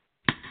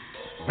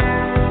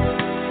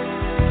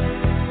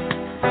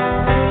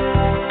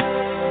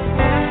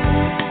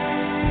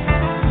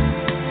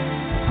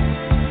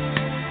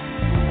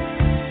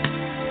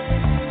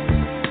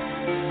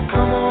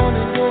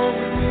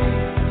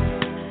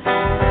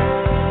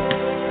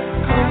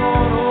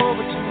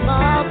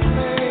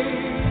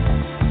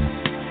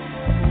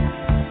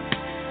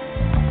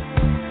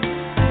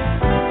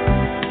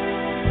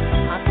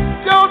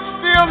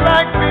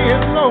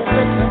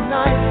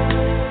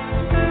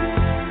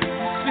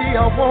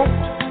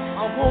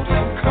 I want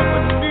some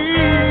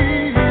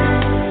company.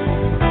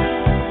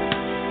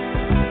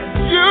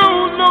 You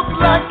look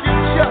like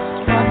you're just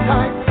my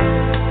type.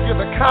 You're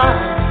the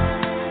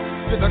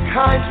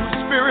kind whose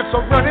spirits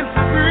are running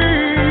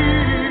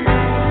free.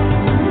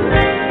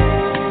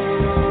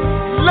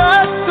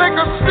 Let's take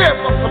a sip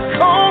of some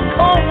cold,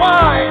 cold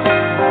wine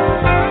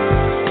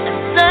and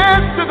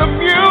dance to the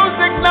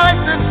music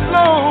nice and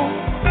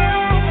slow.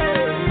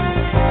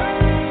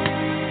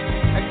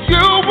 You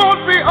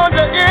won't be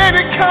under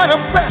any kind of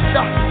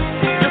pressure.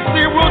 You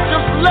see, we'll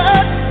just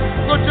let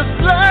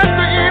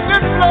the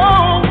evening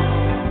flow.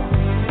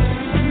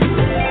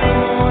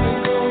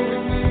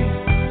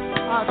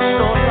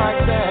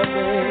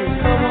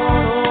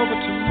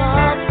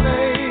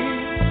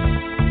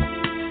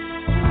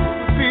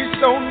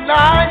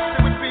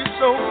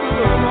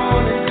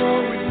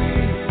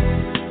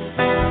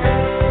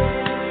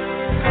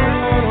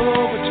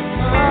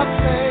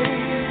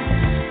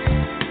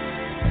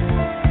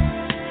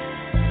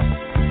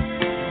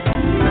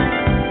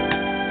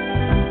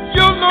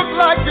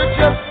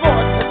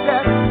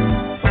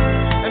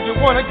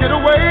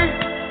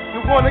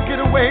 want to get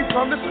away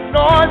from this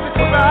noisy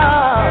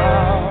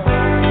crowd.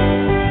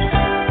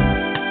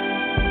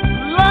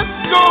 Let's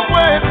go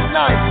where it's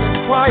nice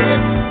and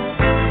quiet,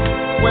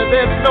 where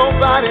there's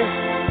nobody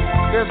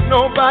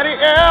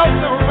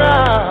else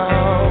around.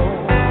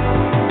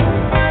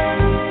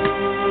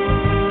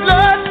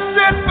 Let's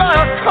sit by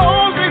a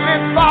cozy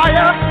lit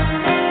fire,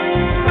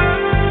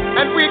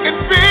 and we can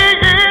be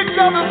each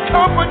other's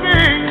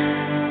company.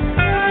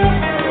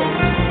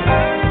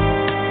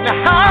 Now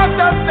how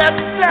does that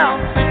sound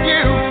to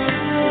you?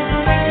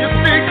 You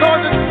see,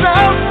 'cause it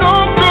sounds so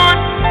good,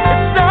 it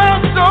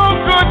sounds so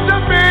good to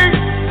me.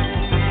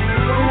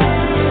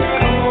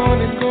 Come on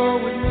and go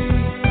with me.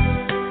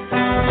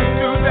 Would you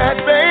do that,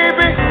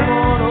 baby? Come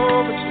on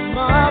over to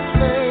my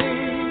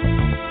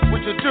place.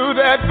 Would you do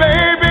that,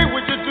 baby?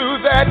 Would you do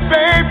that,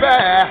 baby?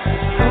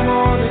 Come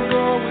on and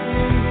go with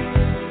me.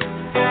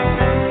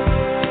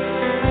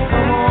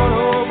 Come on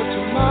over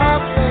to my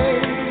place.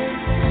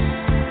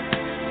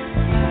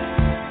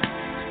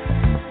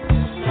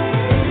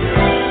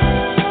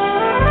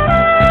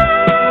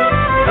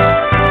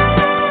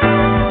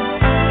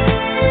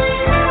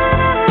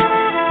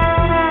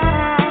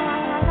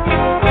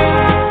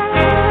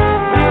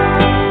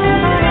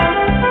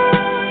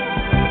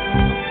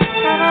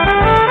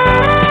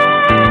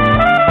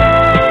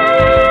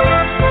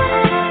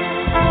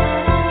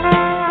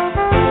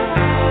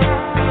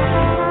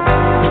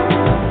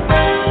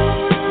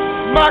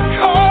 My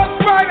car's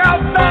right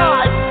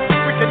outside.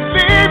 We can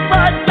leave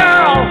right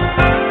now.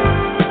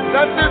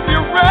 That's if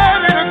you're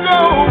ready to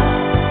go.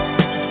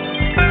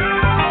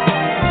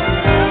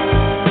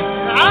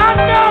 I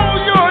know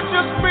you're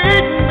just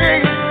beating me.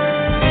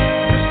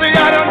 You see,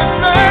 I'd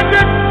understand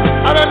it.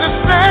 I'd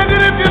understand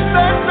it if you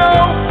said no.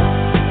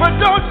 But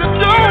don't you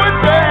do it,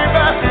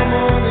 baby. Come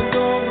on and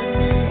go with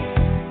me.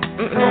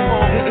 Come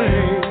on,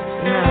 baby.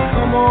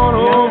 Come on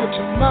over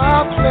to my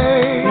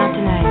place. Not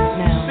tonight,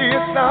 no. See,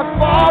 it's not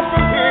far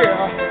from here.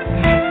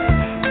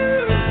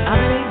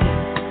 I'll leave you.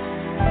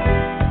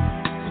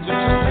 Could you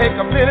just take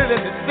a minute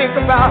and just think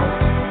about it?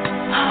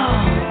 Oh,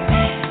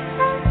 man.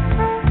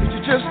 Could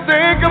you just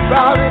think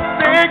about it?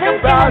 Think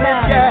about it,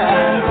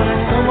 yeah.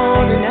 Come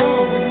on and go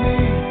with me.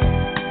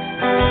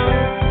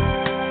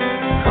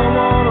 Come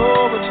on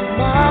over to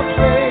my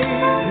place.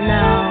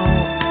 No.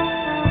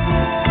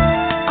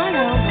 I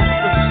know.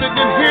 You've been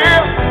sitting in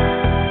here.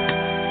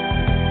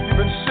 You've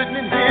been sitting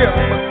in here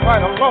for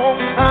quite a long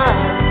time.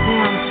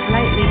 Yeah, I'm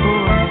slightly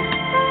bored.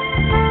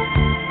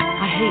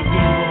 I hate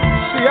being bored.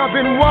 See, I've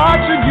been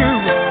watching you.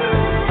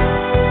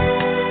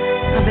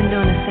 I've been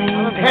doing the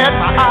same I've thing. had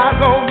my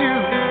eyes on you.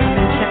 I've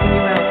been checking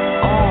you out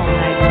all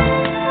night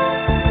long.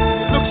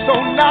 You look so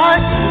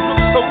nice. You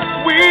look so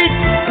sweet.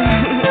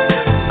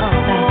 Oh,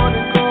 Come thank on you.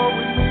 and go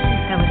with me.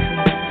 That was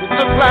sweet. You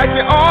look like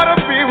you ought to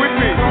be with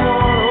me. Come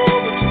on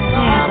over to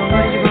Yeah, my but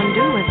what are you going to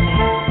do with me?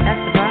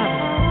 That's the problem.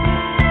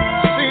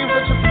 Seems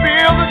that you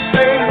feel the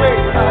same way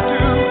I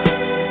do.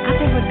 I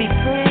think it would be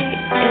pretty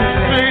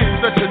interesting. Seems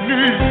that you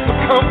need some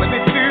company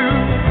too.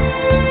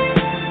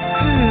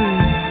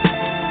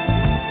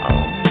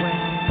 Oh, well.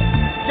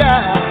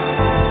 Yeah.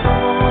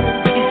 Come on and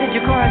go. You said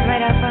your car is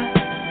right outside?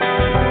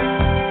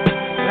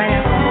 Right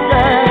outside?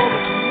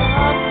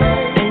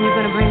 Yeah. And you're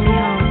going to bring me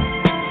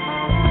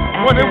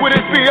home? Wonder would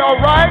it be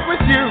alright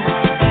with you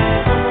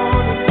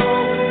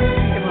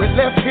if we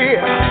left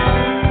here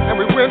and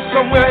we went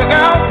somewhere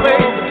else,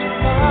 baby?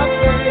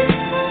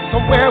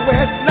 Somewhere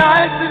where it's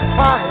nice and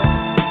quiet.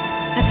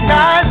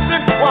 Nice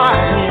and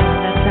quiet.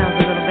 Yeah, that sounds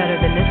a little better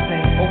than this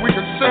place. Or we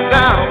could sit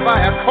down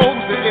by a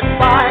cozy lit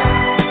fire.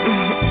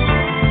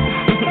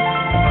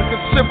 We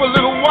could sip a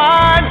little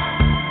wine,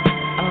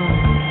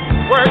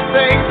 work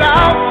things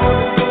out.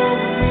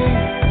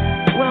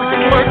 Well,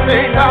 I Work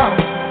things out.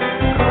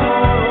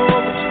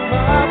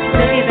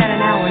 maybe about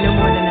an hour, no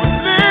more than that.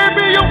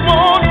 Maybe you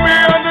won't be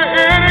under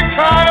any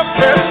kind of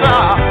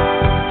pressure.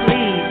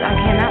 Please, I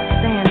cannot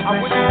stand I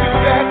wouldn't pressure.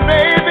 do that,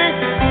 baby.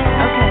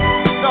 Okay.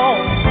 No.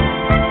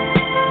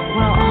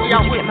 Well, See, I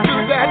did you get wouldn't my do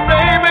purse? that,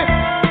 baby.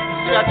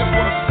 See, I just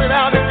want to sit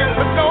down and get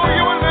to know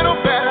you a little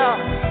better.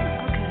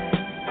 Okay.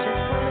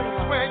 Just for a little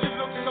while. Swear you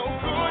look so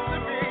good to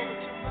me.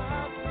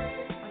 Are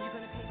you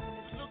going to pay for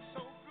this? Look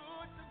so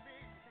good to me.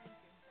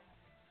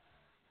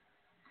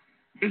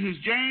 This is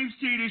James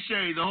T.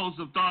 DeShay, the host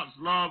of Thoughts,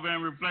 Love,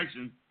 and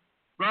Reflection,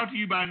 brought to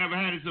you by Never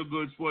Had It So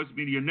Good Sports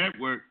Media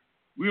Network.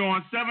 We're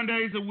on 7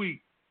 days a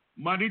week,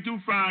 Monday through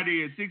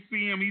Friday at 6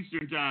 p.m.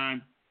 Eastern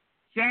Time,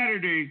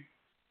 Saturday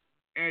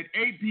at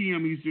 8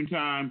 p.m. Eastern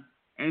Time,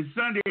 and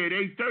Sunday at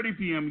 8:30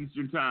 p.m.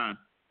 Eastern Time.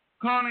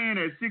 Call in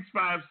at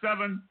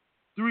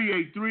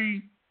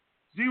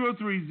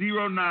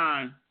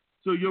 657-383-0309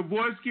 so your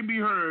voice can be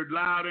heard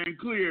loud and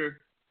clear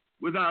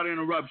without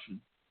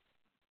interruption.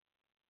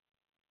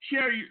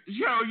 Cheryl,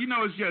 you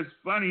know, it's just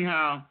funny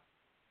how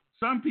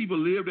some people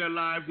live their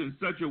lives in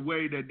such a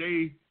way that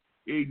they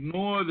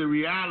ignore the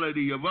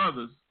reality of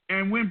others.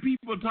 And when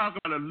people talk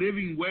about a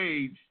living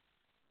wage,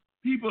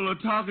 people are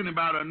talking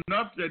about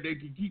enough that they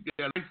can keep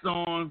their lights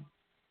on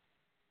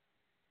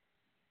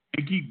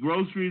and keep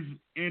groceries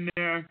in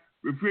their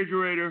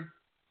refrigerator,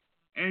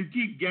 and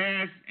keep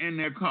gas in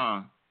their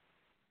car.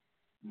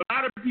 A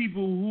lot of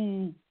people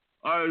who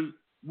are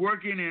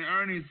working and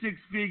earning six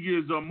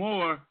figures or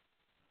more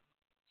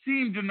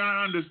seem to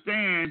not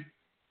understand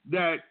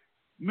that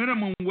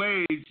minimum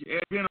wage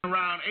has been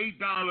around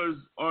 $8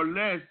 or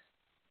less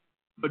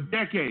for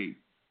decades.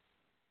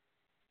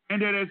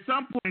 And that at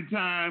some point in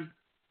time,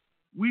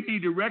 we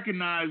need to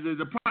recognize that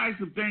the price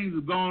of things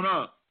has gone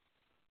up.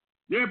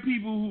 There are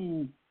people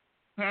who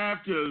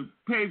have to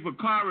pay for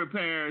car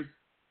repairs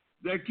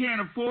that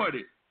can't afford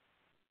it,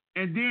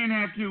 and then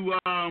have to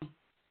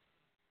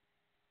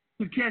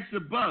catch the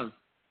bus.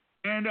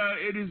 And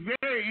it is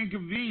very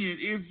inconvenient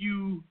if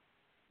you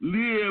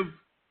live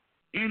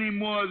any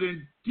more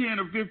than 10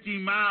 or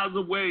 15 miles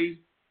away.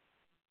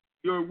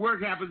 Your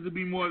work happens to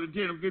be more than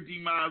 10 or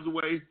 15 miles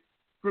away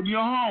from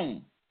your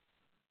home.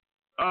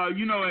 At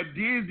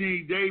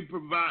Disney,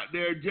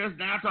 they're just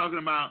now talking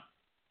about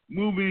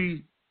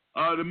moving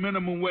the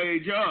minimum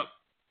wage up.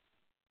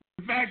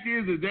 The fact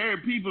is that there are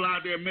people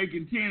out there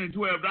making $10 and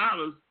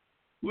 $12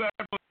 who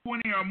have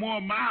 20 or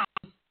more miles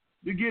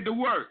to get to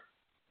work.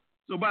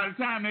 So by the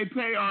time they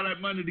pay all that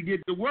money to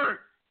get to work,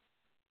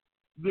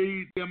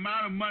 the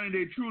amount of money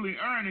they're truly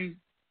earning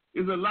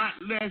is a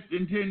lot less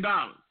than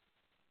 $10.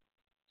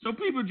 So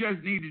people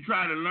just need to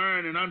try to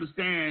learn and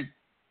understand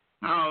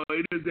how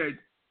it is that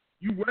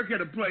you work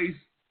at a place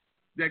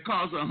that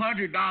costs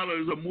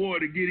 $100 or more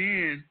to get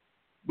in,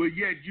 but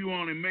yet you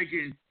only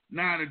making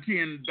 $9 or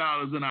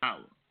 $10 an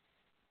hour.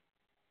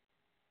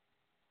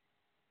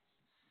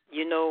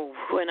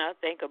 When I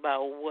think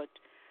about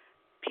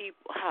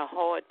how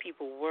hard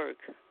people work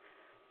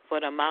for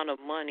the amount of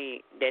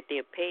money that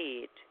they're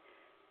paid,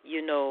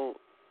 you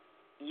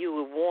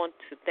would want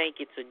to think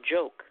it's a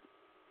joke,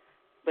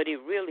 but it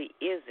really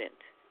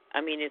isn't.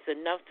 I mean, it's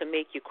enough to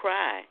make you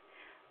cry,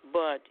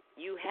 but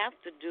you have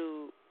to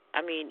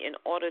in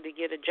order to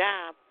get a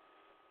job,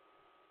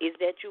 is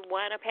that you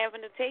wind up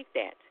having to take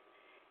that.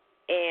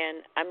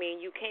 And,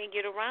 you can't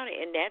get around it,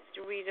 and that's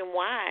the reason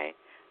why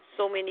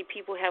so many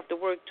people have to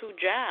work two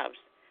jobs,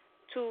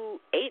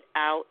 $8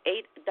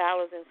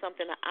 and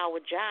something an hour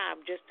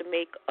job just to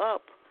make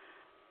up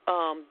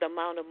the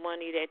amount of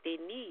money that they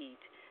need.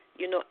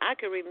 I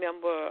can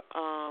remember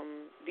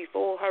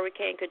before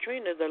Hurricane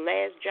Katrina, the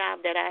last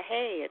job that I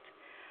had,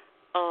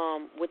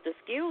 with the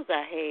skills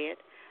I had,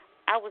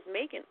 I was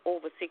making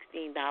over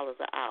 $16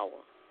 an hour.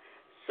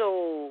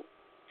 So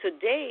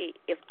today,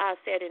 if I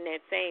sat in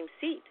that same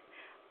seat,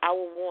 I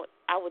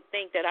would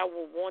think that I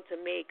would want to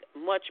make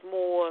much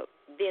more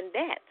than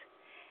that.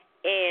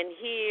 And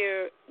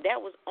here,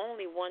 that was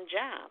only one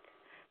job.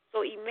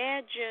 So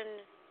imagine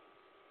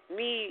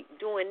me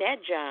doing that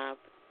job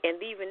and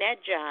leaving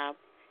that job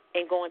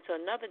and going to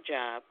another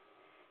job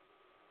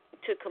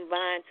to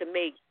combine to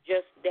make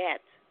just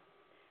that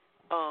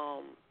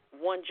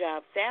one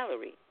job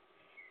salary.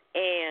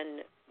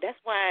 And that's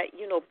why,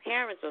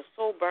 parents are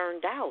so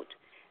burned out.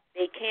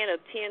 They can't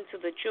attend to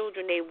the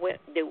children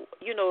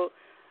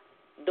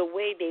the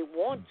way they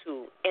want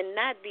to, and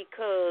not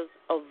because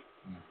of,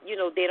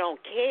 they don't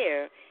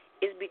care.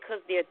 It's because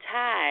they're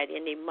tired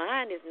and their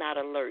mind is not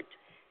alert.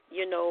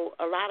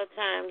 A lot of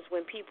times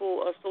when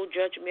people are so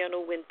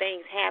judgmental when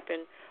things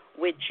happen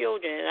with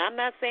children, and I'm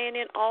not saying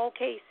in all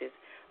cases,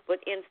 but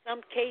in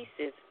some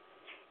cases,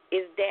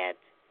 is that,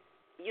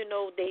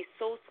 they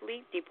so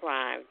sleep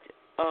deprived.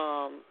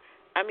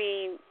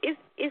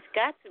 It's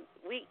got to,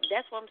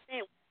 that's what I'm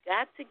saying. We've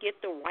got to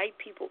get the right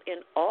people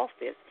in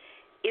office.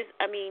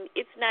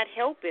 It's not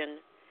helping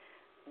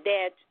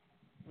that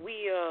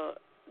we are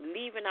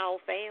leaving our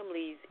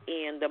families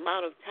and the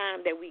amount of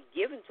time that we're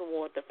giving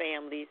toward the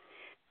families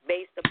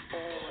based upon.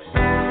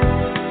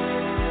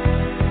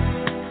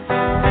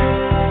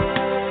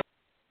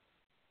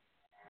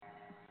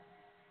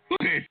 Go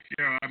ahead,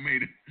 Cheryl. I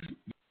made it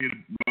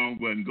wrong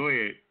button. Go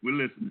ahead. We're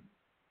listening.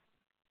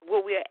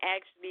 Well, we're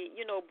actually,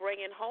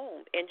 bringing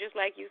home. And just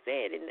like you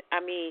said,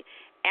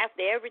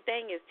 after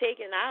everything is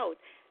taken out,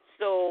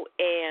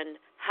 and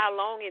how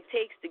long it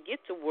takes to get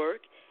to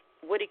work,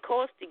 what it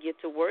costs to get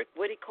to work,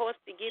 what it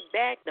costs to get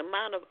back, the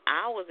amount of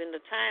hours and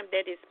the time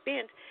that is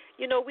spent,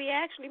 we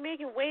actually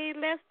making way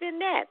less than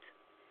that.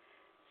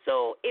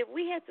 So if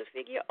we had to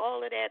figure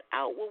all of that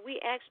out, what we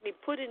actually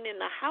putting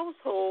in the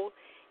household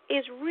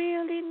is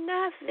really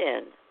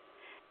nothing.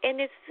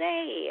 And it's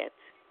sad.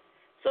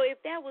 So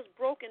if that was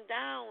broken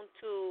down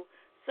to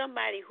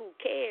somebody who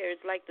cares,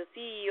 like the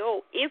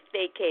CEO, if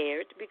they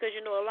cared, because,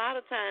 a lot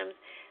of times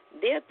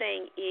their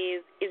thing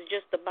is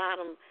just the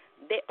bottom.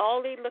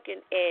 All they're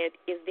looking at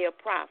is their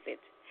profit.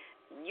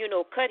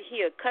 Cut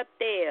here, cut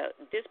there.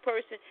 This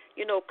person,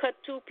 cut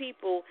two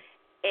people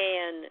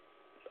and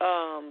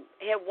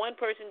have one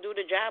person do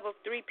the job of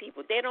three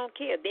people. They don't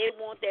care. They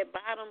want that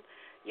bottom,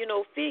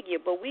 figure.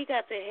 But we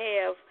got to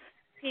have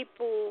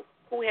people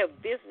who have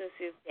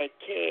businesses that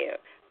care.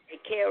 They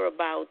care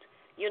about,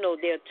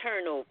 their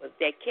turnovers.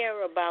 They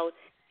care about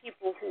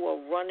people who are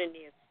running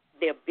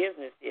their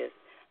businesses.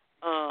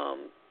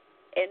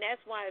 And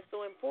that's why it's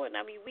so important.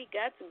 We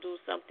got to do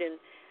something,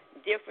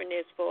 different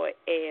as far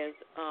as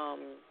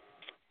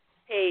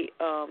pay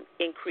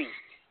increase.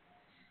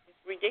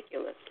 It's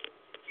ridiculous.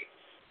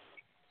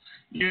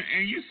 Yeah,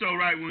 and you're so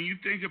right. When you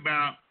think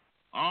about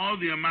all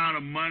the amount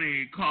of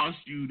money it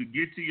costs you to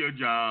get to your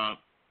job,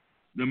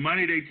 the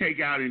money they take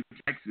out in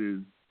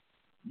taxes,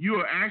 you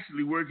are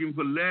actually working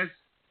for less.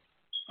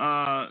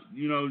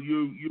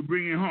 You're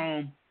bringing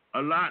home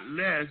a lot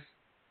less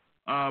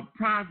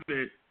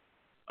profit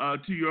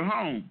to your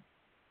home.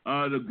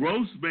 The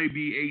gross may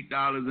be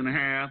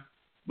 $8.50,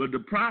 but the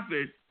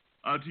profit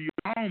to your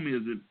home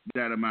isn't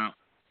that amount.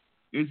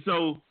 And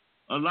so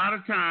a lot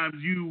of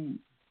times you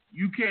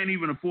can't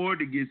even afford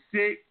to get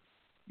sick.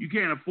 You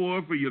can't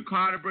afford for your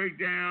car to break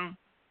down.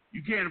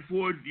 You can't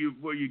afford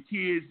for your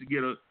kids to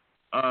get a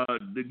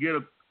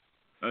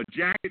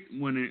jacket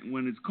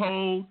when it's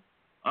cold.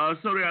 So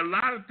there are a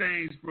lot of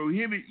things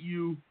prohibit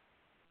you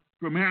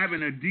from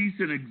having a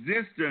decent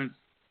existence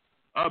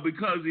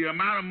because the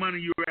amount of money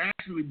you're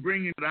actually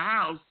bringing to the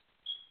house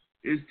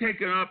is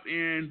taken up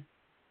in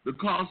the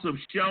cost of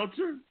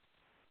shelter,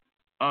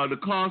 the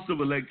cost of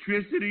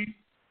electricity,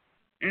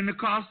 and the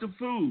cost of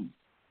food.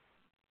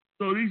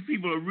 So these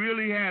people are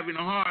really having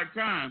a hard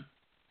time.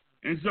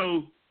 And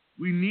so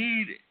we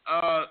need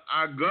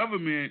our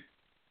government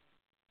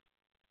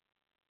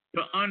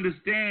to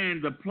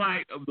understand the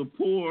plight of the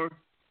poor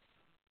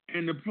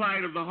and the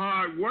plight of the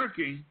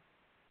hardworking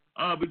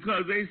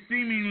because they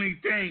seemingly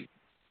think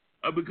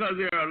because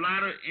there are a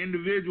lot of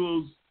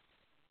individuals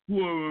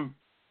who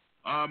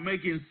are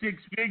making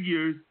six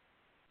figures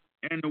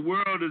and the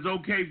world is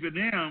okay for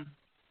them,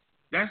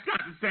 that's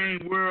not the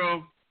same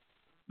world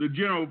the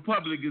general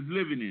public is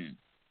living in.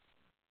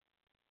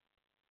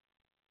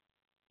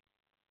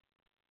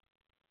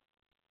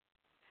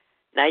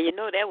 Now,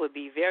 that would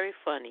be very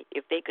funny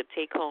if they could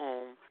take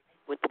home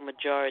what the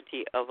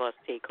majority of us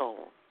take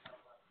home.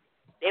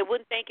 They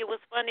wouldn't think it was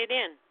funny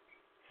then.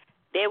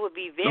 They would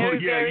be very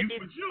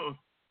sure.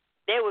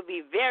 They would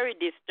be very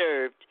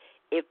disturbed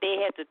if they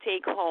had to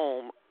take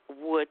home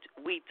what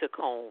we took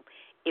home,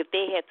 if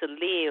they had to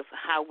live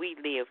how we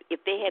live,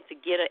 if they had to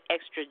get an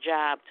extra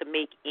job to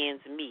make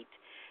ends meet,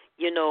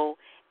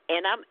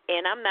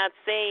 And I'm not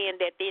saying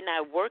that they're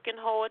not working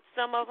hard,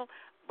 some of them,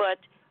 but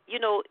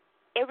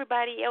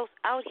everybody else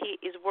out here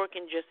is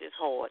working just as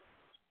hard.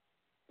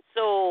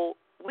 So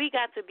we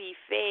got to be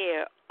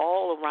fair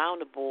all around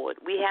the board.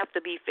 We have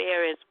to be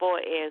fair as far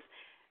as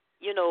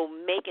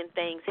making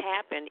things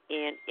happen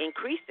and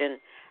increasing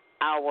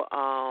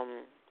our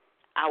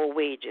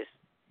wages.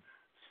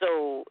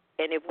 So,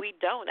 and if we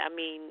don't,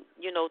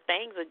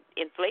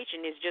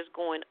 inflation is just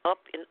going up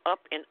and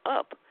up and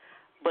up,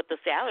 but the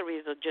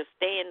salaries are just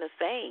staying the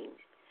same.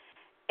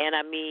 And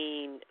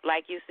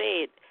like you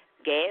said,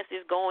 gas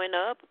is going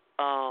up.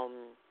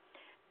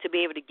 To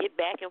be able to get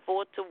back and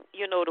forth to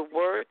to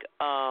work.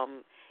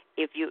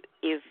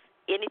 If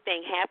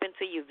anything happened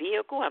to your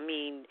vehicle,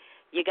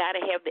 you got to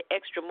have the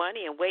extra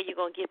money, and where you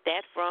gonna get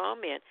that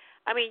from? And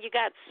you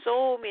got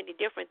so many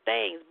different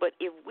things. But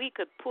if we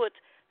could put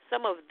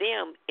some of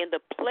them in the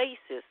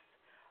places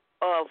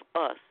of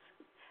us,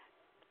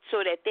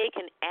 so that they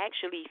can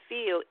actually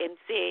feel and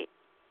say,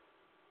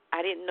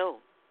 "I didn't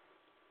know.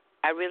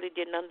 I really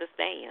didn't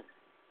understand."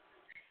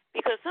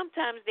 Because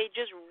sometimes they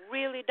just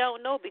really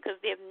don't know because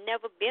they've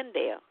never been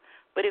there.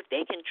 But if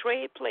they can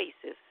trade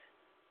places,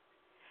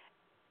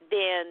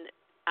 then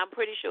I'm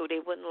pretty sure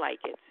they wouldn't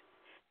like it.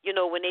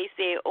 When they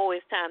say,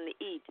 it's time to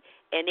eat,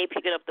 and they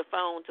picking up the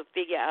phone to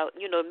figure out,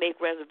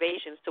 make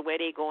reservations to where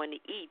they're going to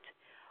eat,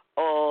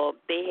 or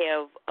they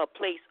have a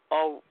place,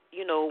 or,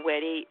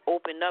 where they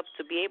open up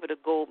to be able to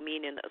go,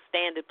 meaning a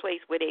standard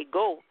place where they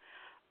go,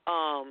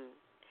 and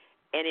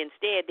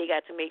instead they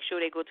got to make sure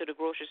they go to the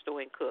grocery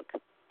store and cook.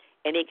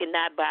 And they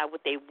cannot buy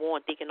what they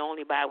want. They can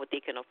only buy what they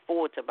can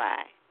afford to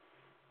buy.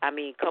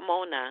 Come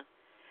on now.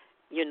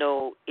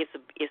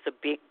 It's a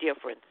big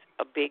difference,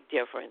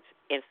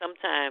 And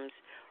sometimes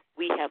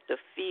we have to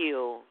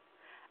feel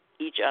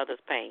each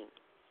other's pain.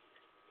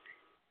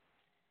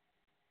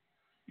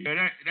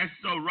 Yeah, that's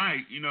so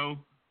right.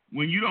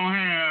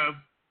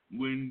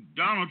 When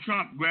Donald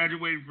Trump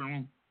graduated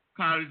from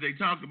college, they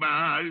talked about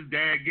how his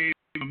dad gave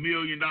him $1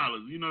 million.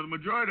 The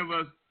majority of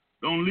us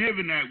don't live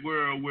in that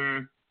world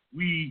where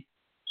we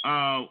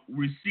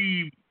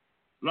receive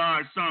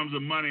large sums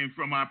of money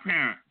from our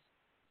parents.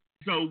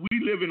 So we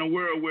live in a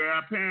world where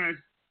our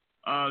parents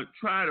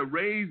try to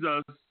raise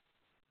us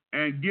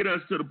and get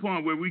us to the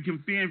point where we can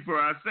fend for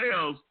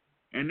ourselves,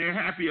 and they're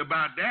happy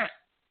about that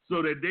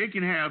so that they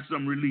can have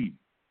some relief.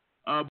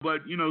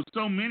 But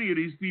so many of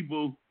these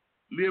people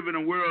live in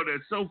a world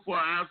that's so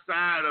far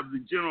outside of the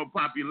general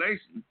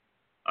population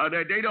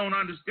that they don't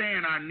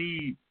understand our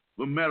need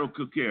for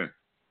medical care,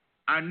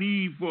 our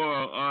need for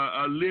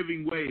a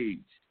living wage,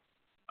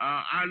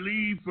 our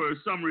need for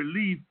some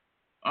relief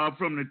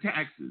from the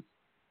taxes.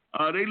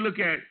 They look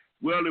at,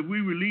 if we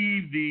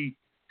relieve the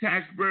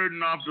tax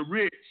burden off the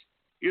rich,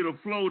 it'll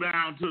flow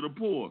down to the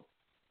poor.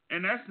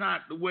 And that's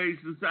not the way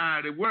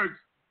society works,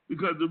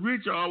 because the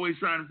rich are always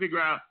trying to figure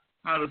out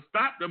how to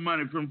stop the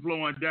money from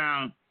flowing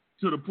down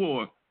to the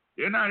poor.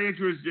 They're not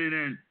interested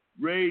in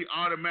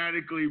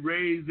automatically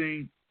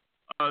raising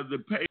the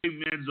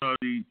payments or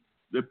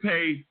the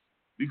pay,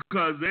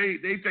 because they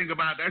think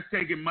about that's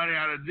taking money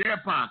out of their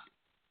pocket.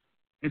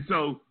 And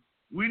so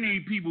we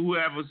need people who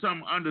have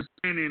some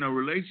understanding or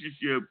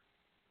relationship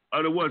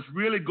of what's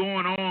really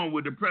going on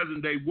with the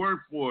present day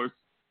workforce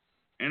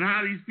and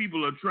how these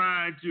people are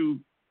trying to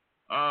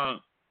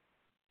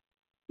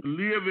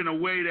live in a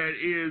way that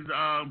is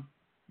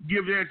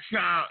give their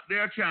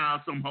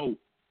child some hope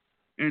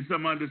and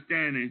some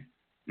understanding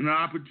and an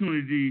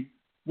opportunity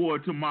for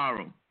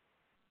tomorrow.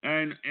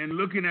 And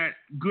looking at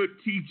good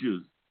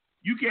teachers.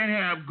 You can't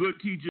have good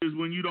teachers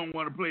when you don't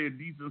want to pay a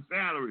decent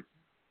salary.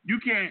 You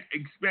can't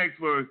expect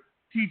for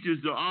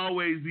teachers to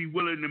always be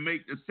willing to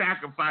make the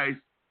sacrifice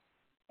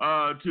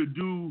to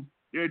do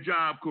their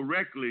job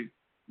correctly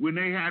when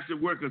they have to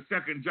work a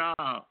second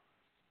job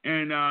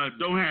and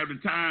don't have the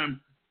time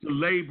to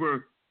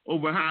labor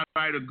over how to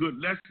write a good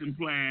lesson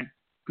plan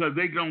because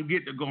they don't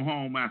get to go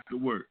home after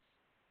work.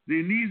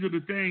 Then these are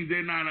the things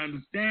they're not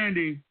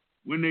understanding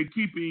when they're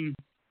keeping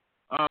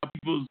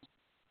people's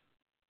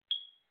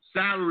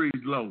salaries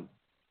low,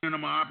 giving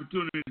them an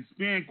opportunity to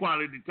spend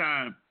quality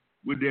time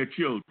with their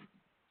children.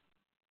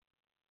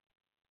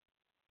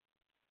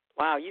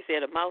 Wow, you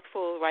said a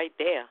mouthful right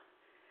there,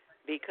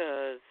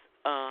 because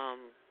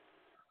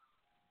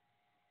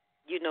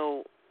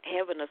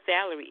having a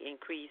salary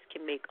increase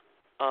can make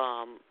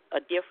a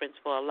difference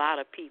for a lot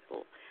of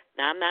people.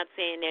 Now, I'm not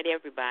saying that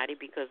everybody,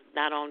 because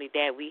not only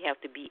that, we have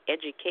to be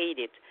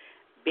educated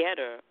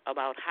better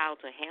about how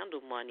to handle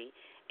money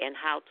and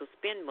how to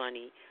spend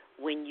money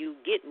when you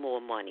get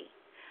more money.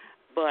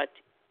 But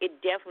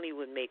it definitely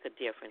would make a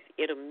difference.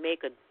 It'll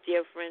make a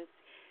difference,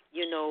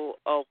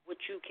 of what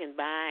you can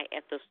buy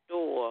at the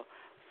store,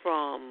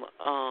 from,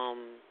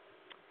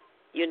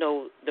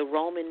 the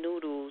Roman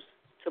noodles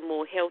to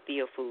more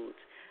healthier foods.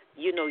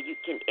 You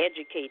can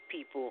educate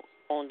people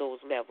on those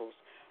levels.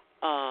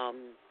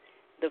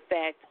 The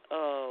fact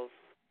of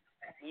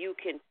you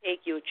can take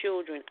your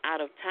children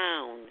out of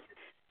town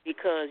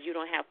because you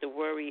don't have to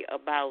worry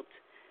about,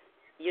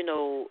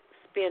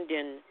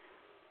 spending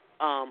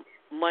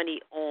money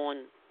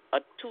on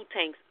 2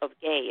 tanks of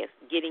gas,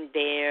 getting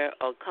there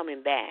or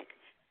coming back.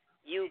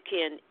 You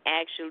can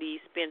actually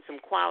spend some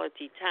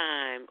quality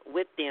time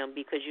with them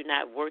because you're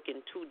not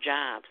working 2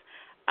 jobs.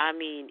 I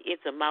mean,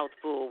 it's a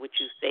mouthful what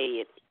you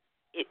say.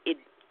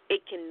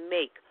 It can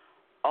make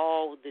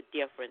all the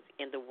difference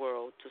in the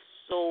world to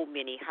so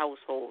many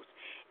households.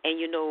 And,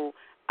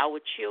 our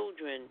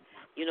children,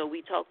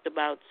 we talked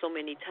about so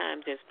many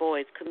times as far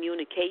as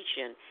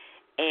communication,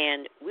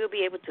 and we'll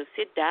be able to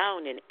sit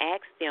down and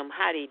ask them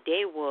how their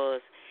day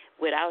was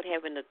without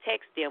having to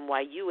text them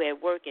while you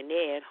at work and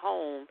they're at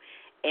home,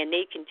 and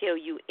they can tell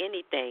you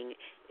anything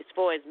as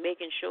far as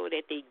making sure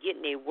that they're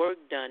getting their work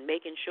done,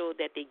 making sure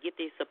that they get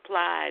their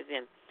supplies,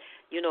 and,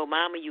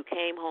 Mama, you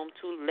came home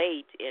too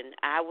late, and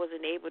I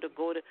wasn't able to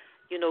go to,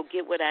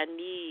 get what I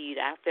need.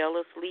 I fell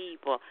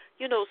asleep, or,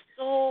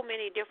 so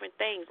many different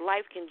things.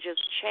 Life can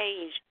just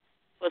change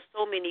for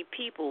so many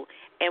people.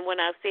 And when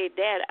I say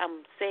that,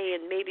 I'm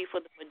saying maybe for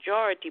the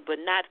majority, but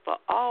not for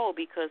all,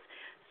 because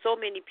so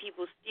many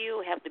people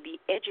still have to be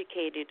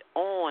educated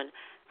on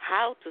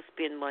how to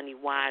spend money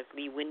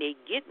wisely when they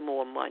get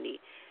more money,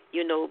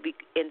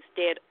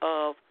 instead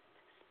of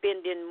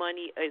spending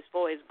money as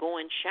far as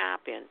going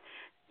shopping,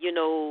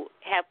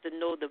 have to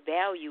know the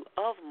value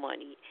of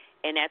money.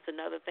 And that's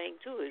another thing,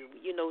 too, is,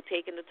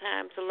 taking the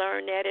time to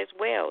learn that as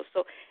well.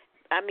 So,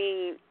 I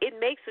mean, it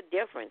makes a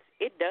difference.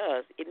 It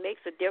does. It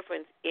makes a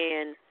difference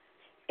in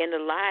the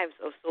lives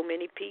of so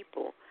many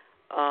people.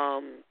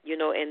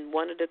 And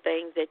one of the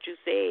things that you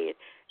said,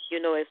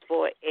 as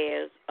far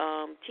as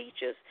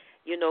teachers,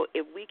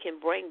 if we can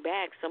bring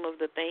back some of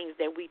the things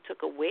that we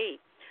took away,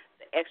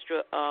 the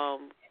extra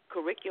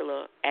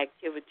curricular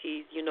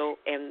activities,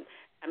 and,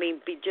 I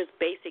mean, just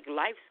basic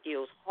life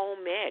skills,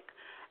 home ec,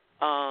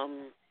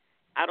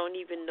 I don't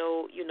even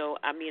know,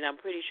 I'm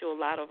pretty sure a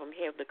lot of them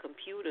have the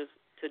computers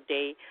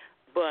today,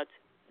 but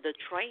the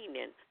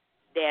training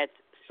that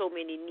so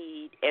many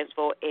need as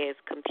far as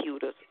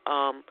computers,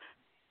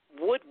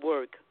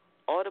 woodwork,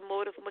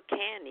 automotive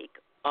mechanic,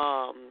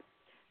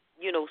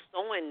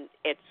 sewing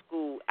at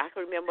school. I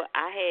can remember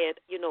I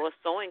had, a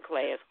sewing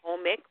class,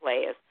 home ec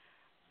class,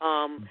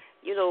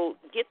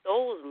 get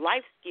those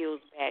life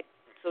skills back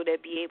so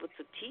they'll be able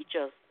to teach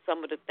us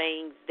some of the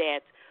things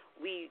that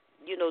we,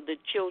 the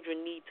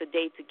children need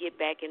today to get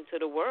back into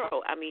the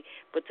world. I mean,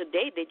 but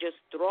today they're just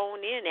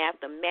thrown in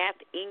after math,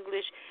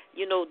 English,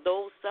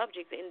 those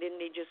subjects, and then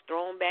they're just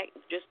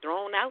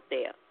thrown out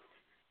there.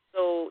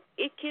 So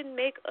it can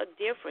make a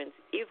difference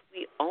if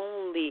we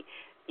only,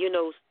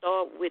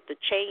 start with the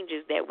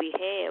changes that we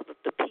have,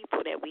 the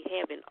people that we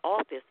have in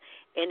office,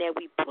 and that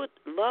we put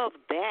love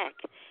back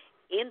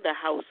in the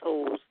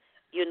households,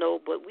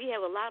 but we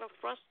have a lot of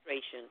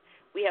frustration.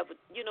 We have,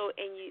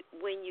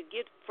 when you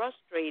get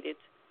frustrated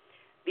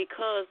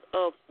because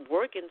of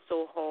working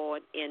so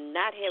hard and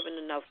not having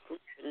enough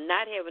sleep,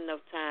 not having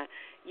enough time,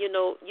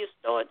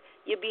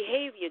 your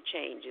behavior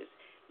changes.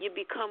 you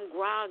become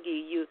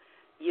groggy.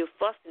 You're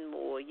fussing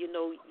more. You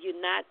know,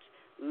 you're not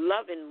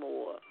loving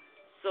more.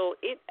 So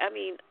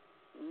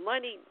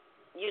money,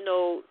 you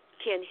know,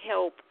 can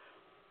help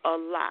a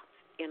lot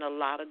in a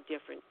lot of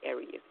different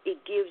areas. It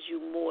gives you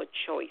more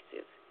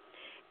choices.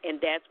 And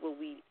that's what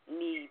we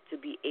need to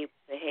be able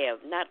to have,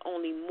 not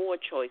only more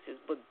choices,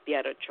 but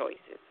better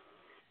choices.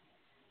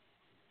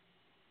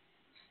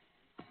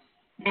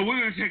 Well,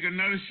 we're going to take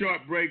another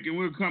short break, and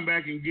we'll come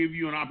back and give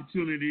you an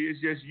opportunity.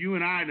 It's just you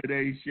and I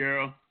today,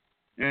 Cheryl.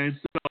 And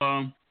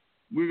so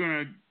we're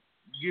going to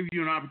give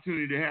you an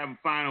opportunity to have a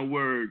final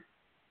word.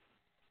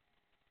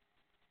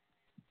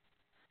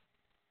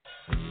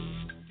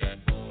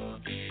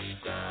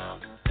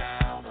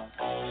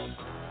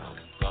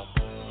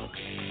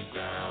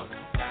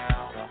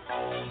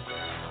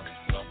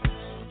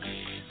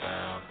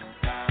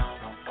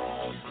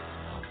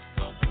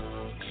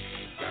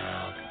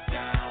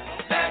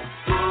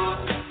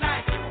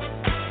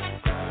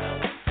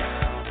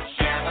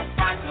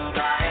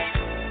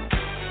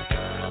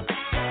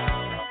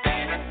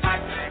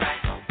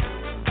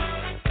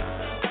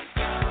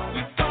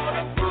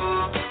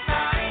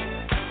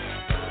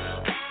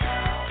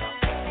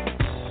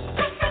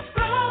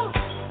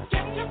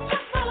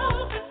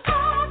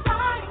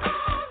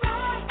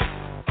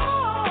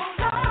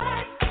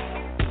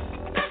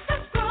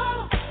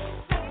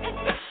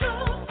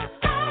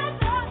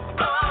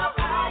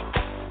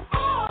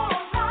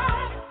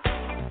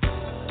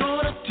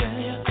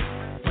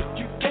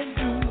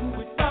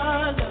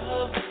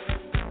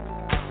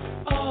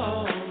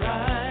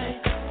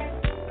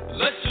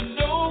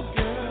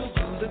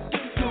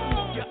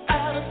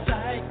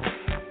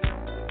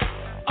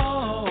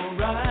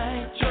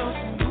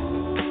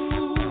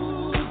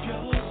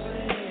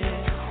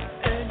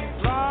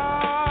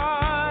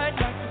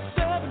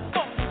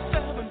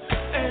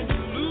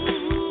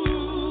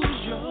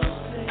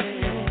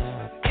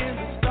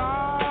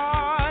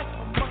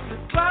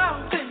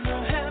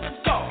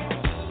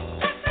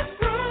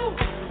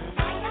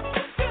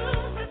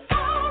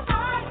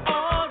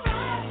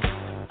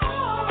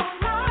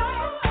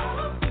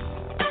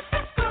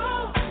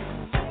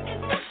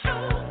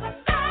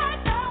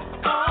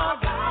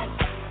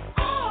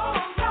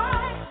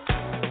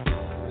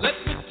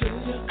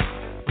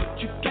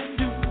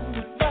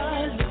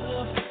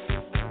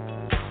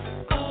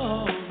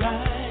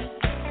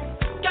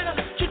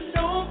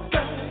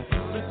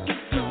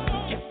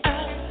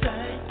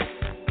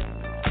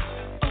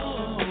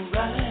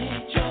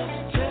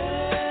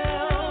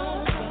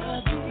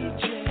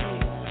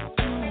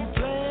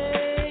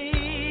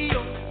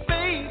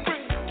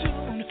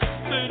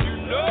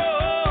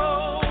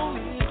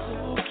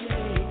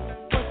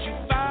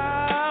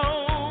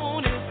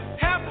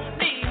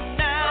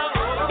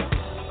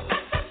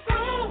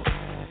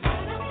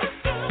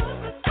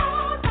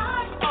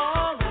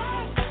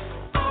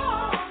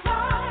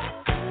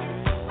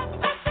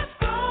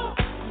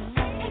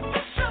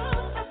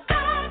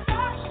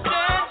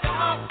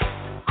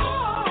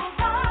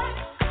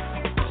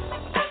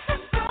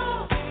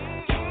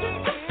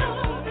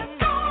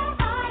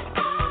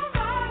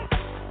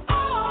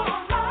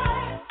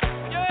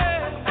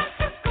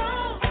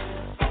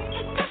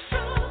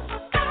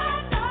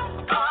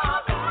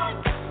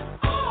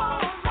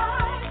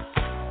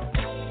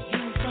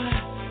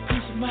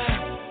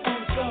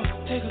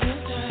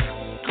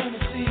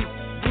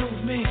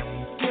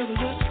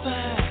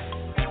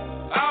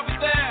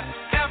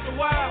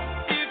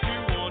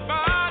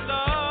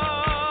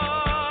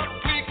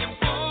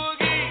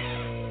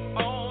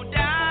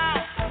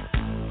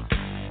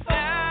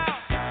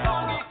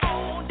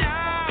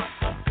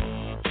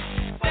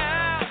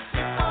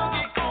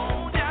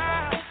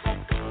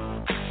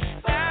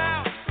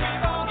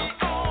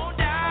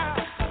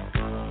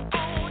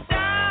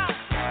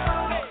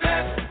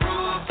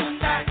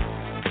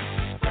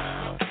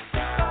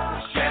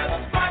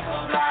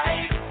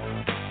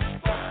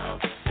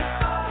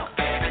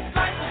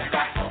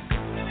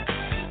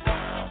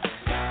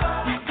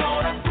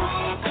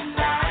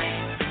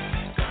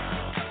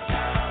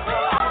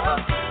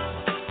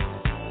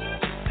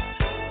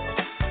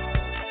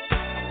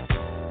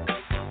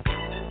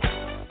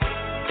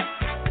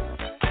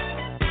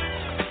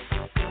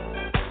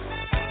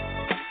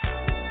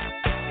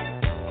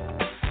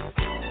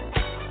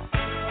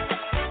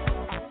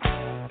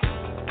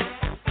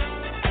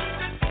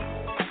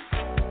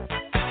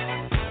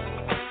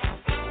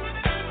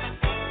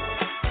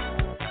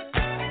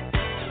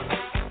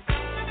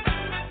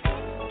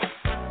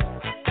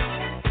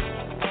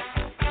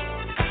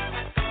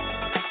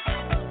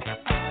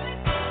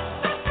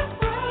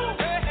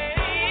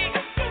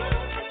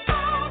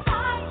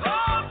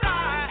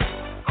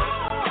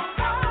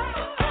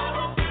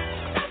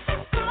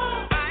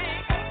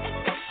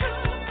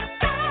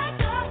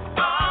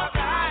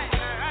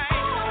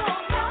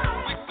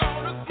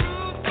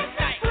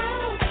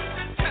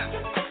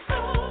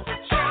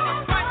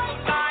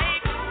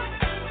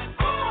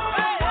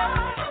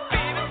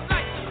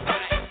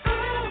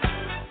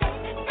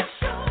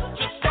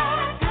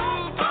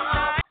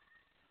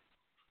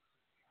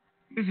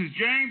 This is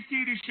James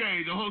T.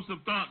 DeShay, the host of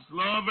Thoughts,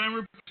 Love, and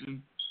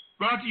Reflection,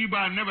 brought to you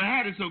by Never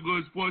Had It So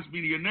Good Sports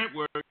Media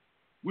Network.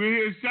 We're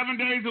here 7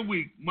 days a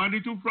week, Monday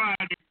through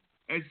Friday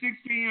at 6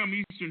 p.m.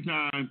 Eastern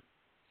Time,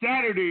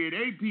 Saturday at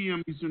 8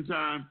 p.m. Eastern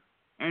Time,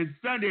 and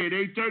Sunday at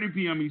 8:30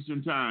 p.m.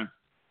 Eastern Time.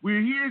 We're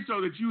here so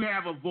that you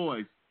have a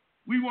voice.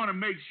 We want to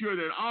make sure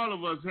that all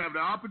of us have the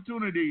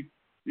opportunity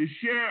to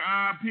share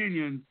our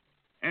opinions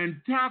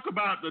and talk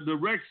about the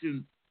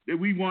direction that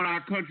we want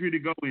our country to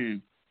go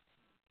in.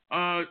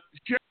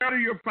 Share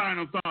your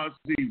final thoughts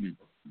this evening.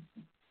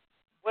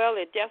 Well,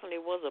 it definitely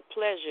was a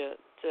pleasure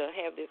to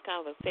have this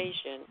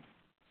conversation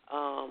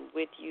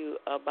with you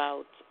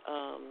about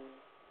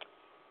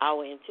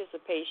our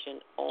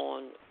anticipation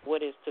on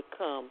what is to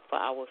come for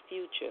our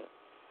future.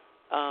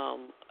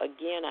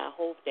 Again, I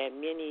hope that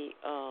many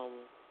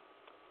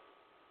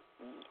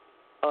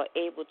are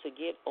able to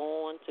get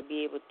on to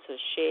be able to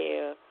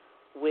share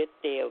with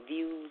their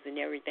views and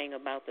everything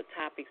about the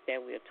topics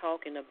that we're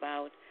talking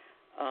about,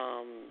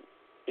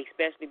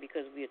 especially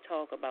because we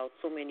talk about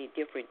so many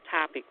different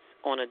topics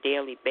on a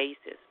daily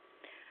basis.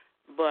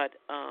 But,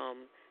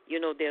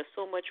 there's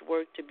so much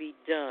work to be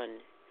done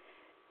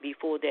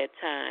before that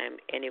time,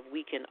 and if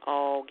we can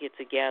all get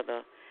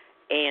together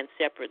and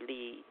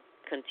separately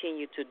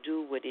continue to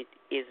do what it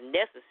is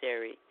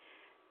necessary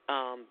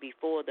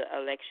before the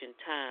election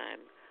time,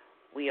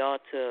 we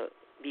ought to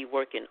be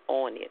working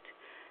on it.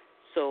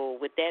 So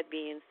with that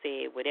being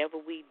said, whatever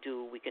we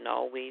do, we can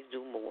always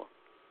do more.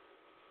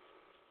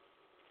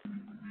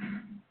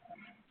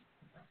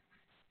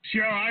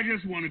 Cheryl, I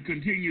just want to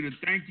continue to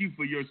thank you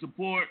for your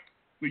support,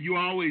 for you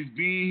always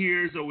being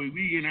here so we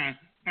can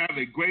have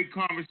a great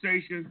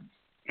conversation,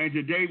 and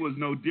today was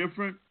no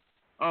different.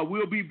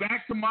 We'll be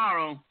back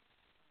tomorrow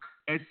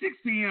at 6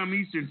 p.m.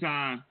 Eastern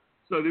Time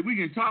so that we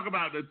can talk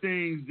about the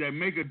things that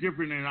make a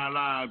difference in our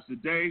lives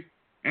today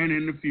and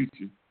in the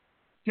future.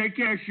 Take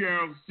care,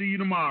 Cheryl. See you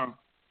tomorrow.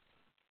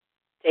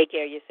 Take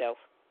care of yourself.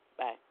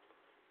 Bye.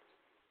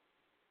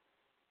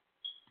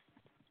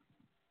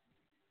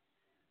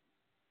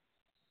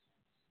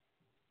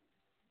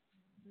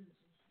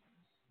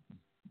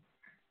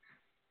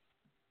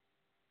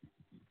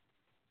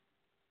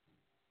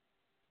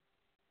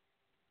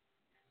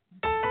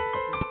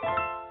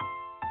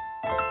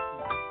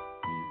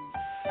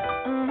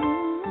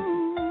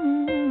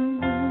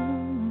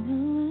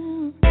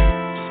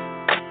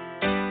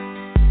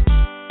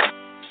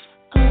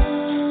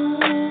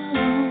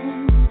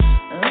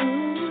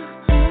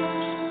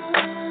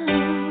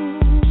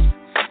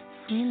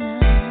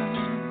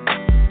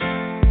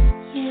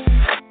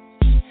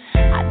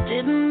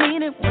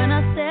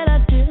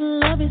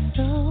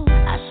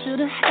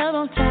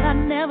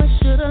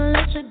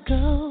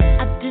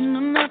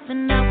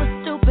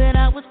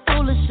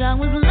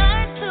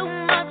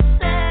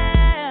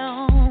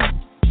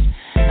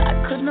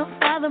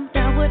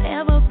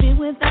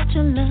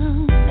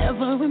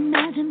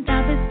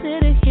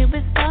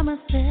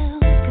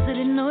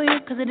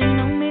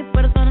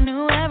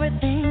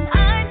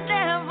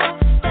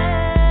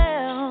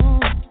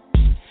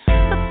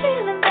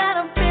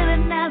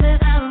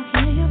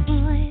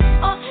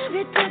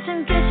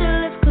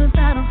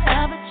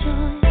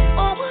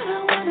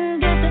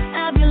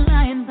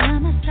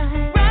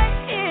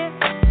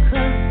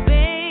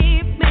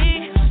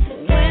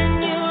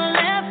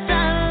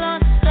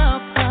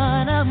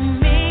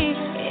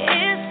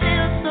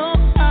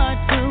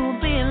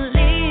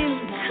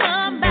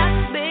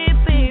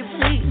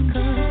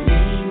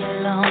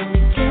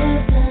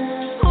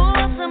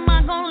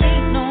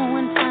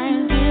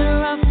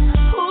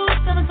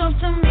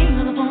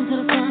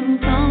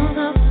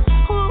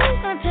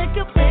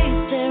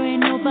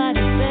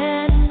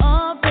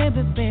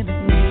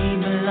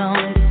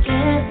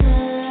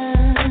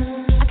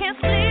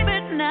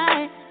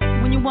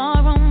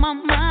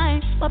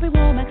 Bobby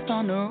Womack's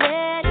on the radio.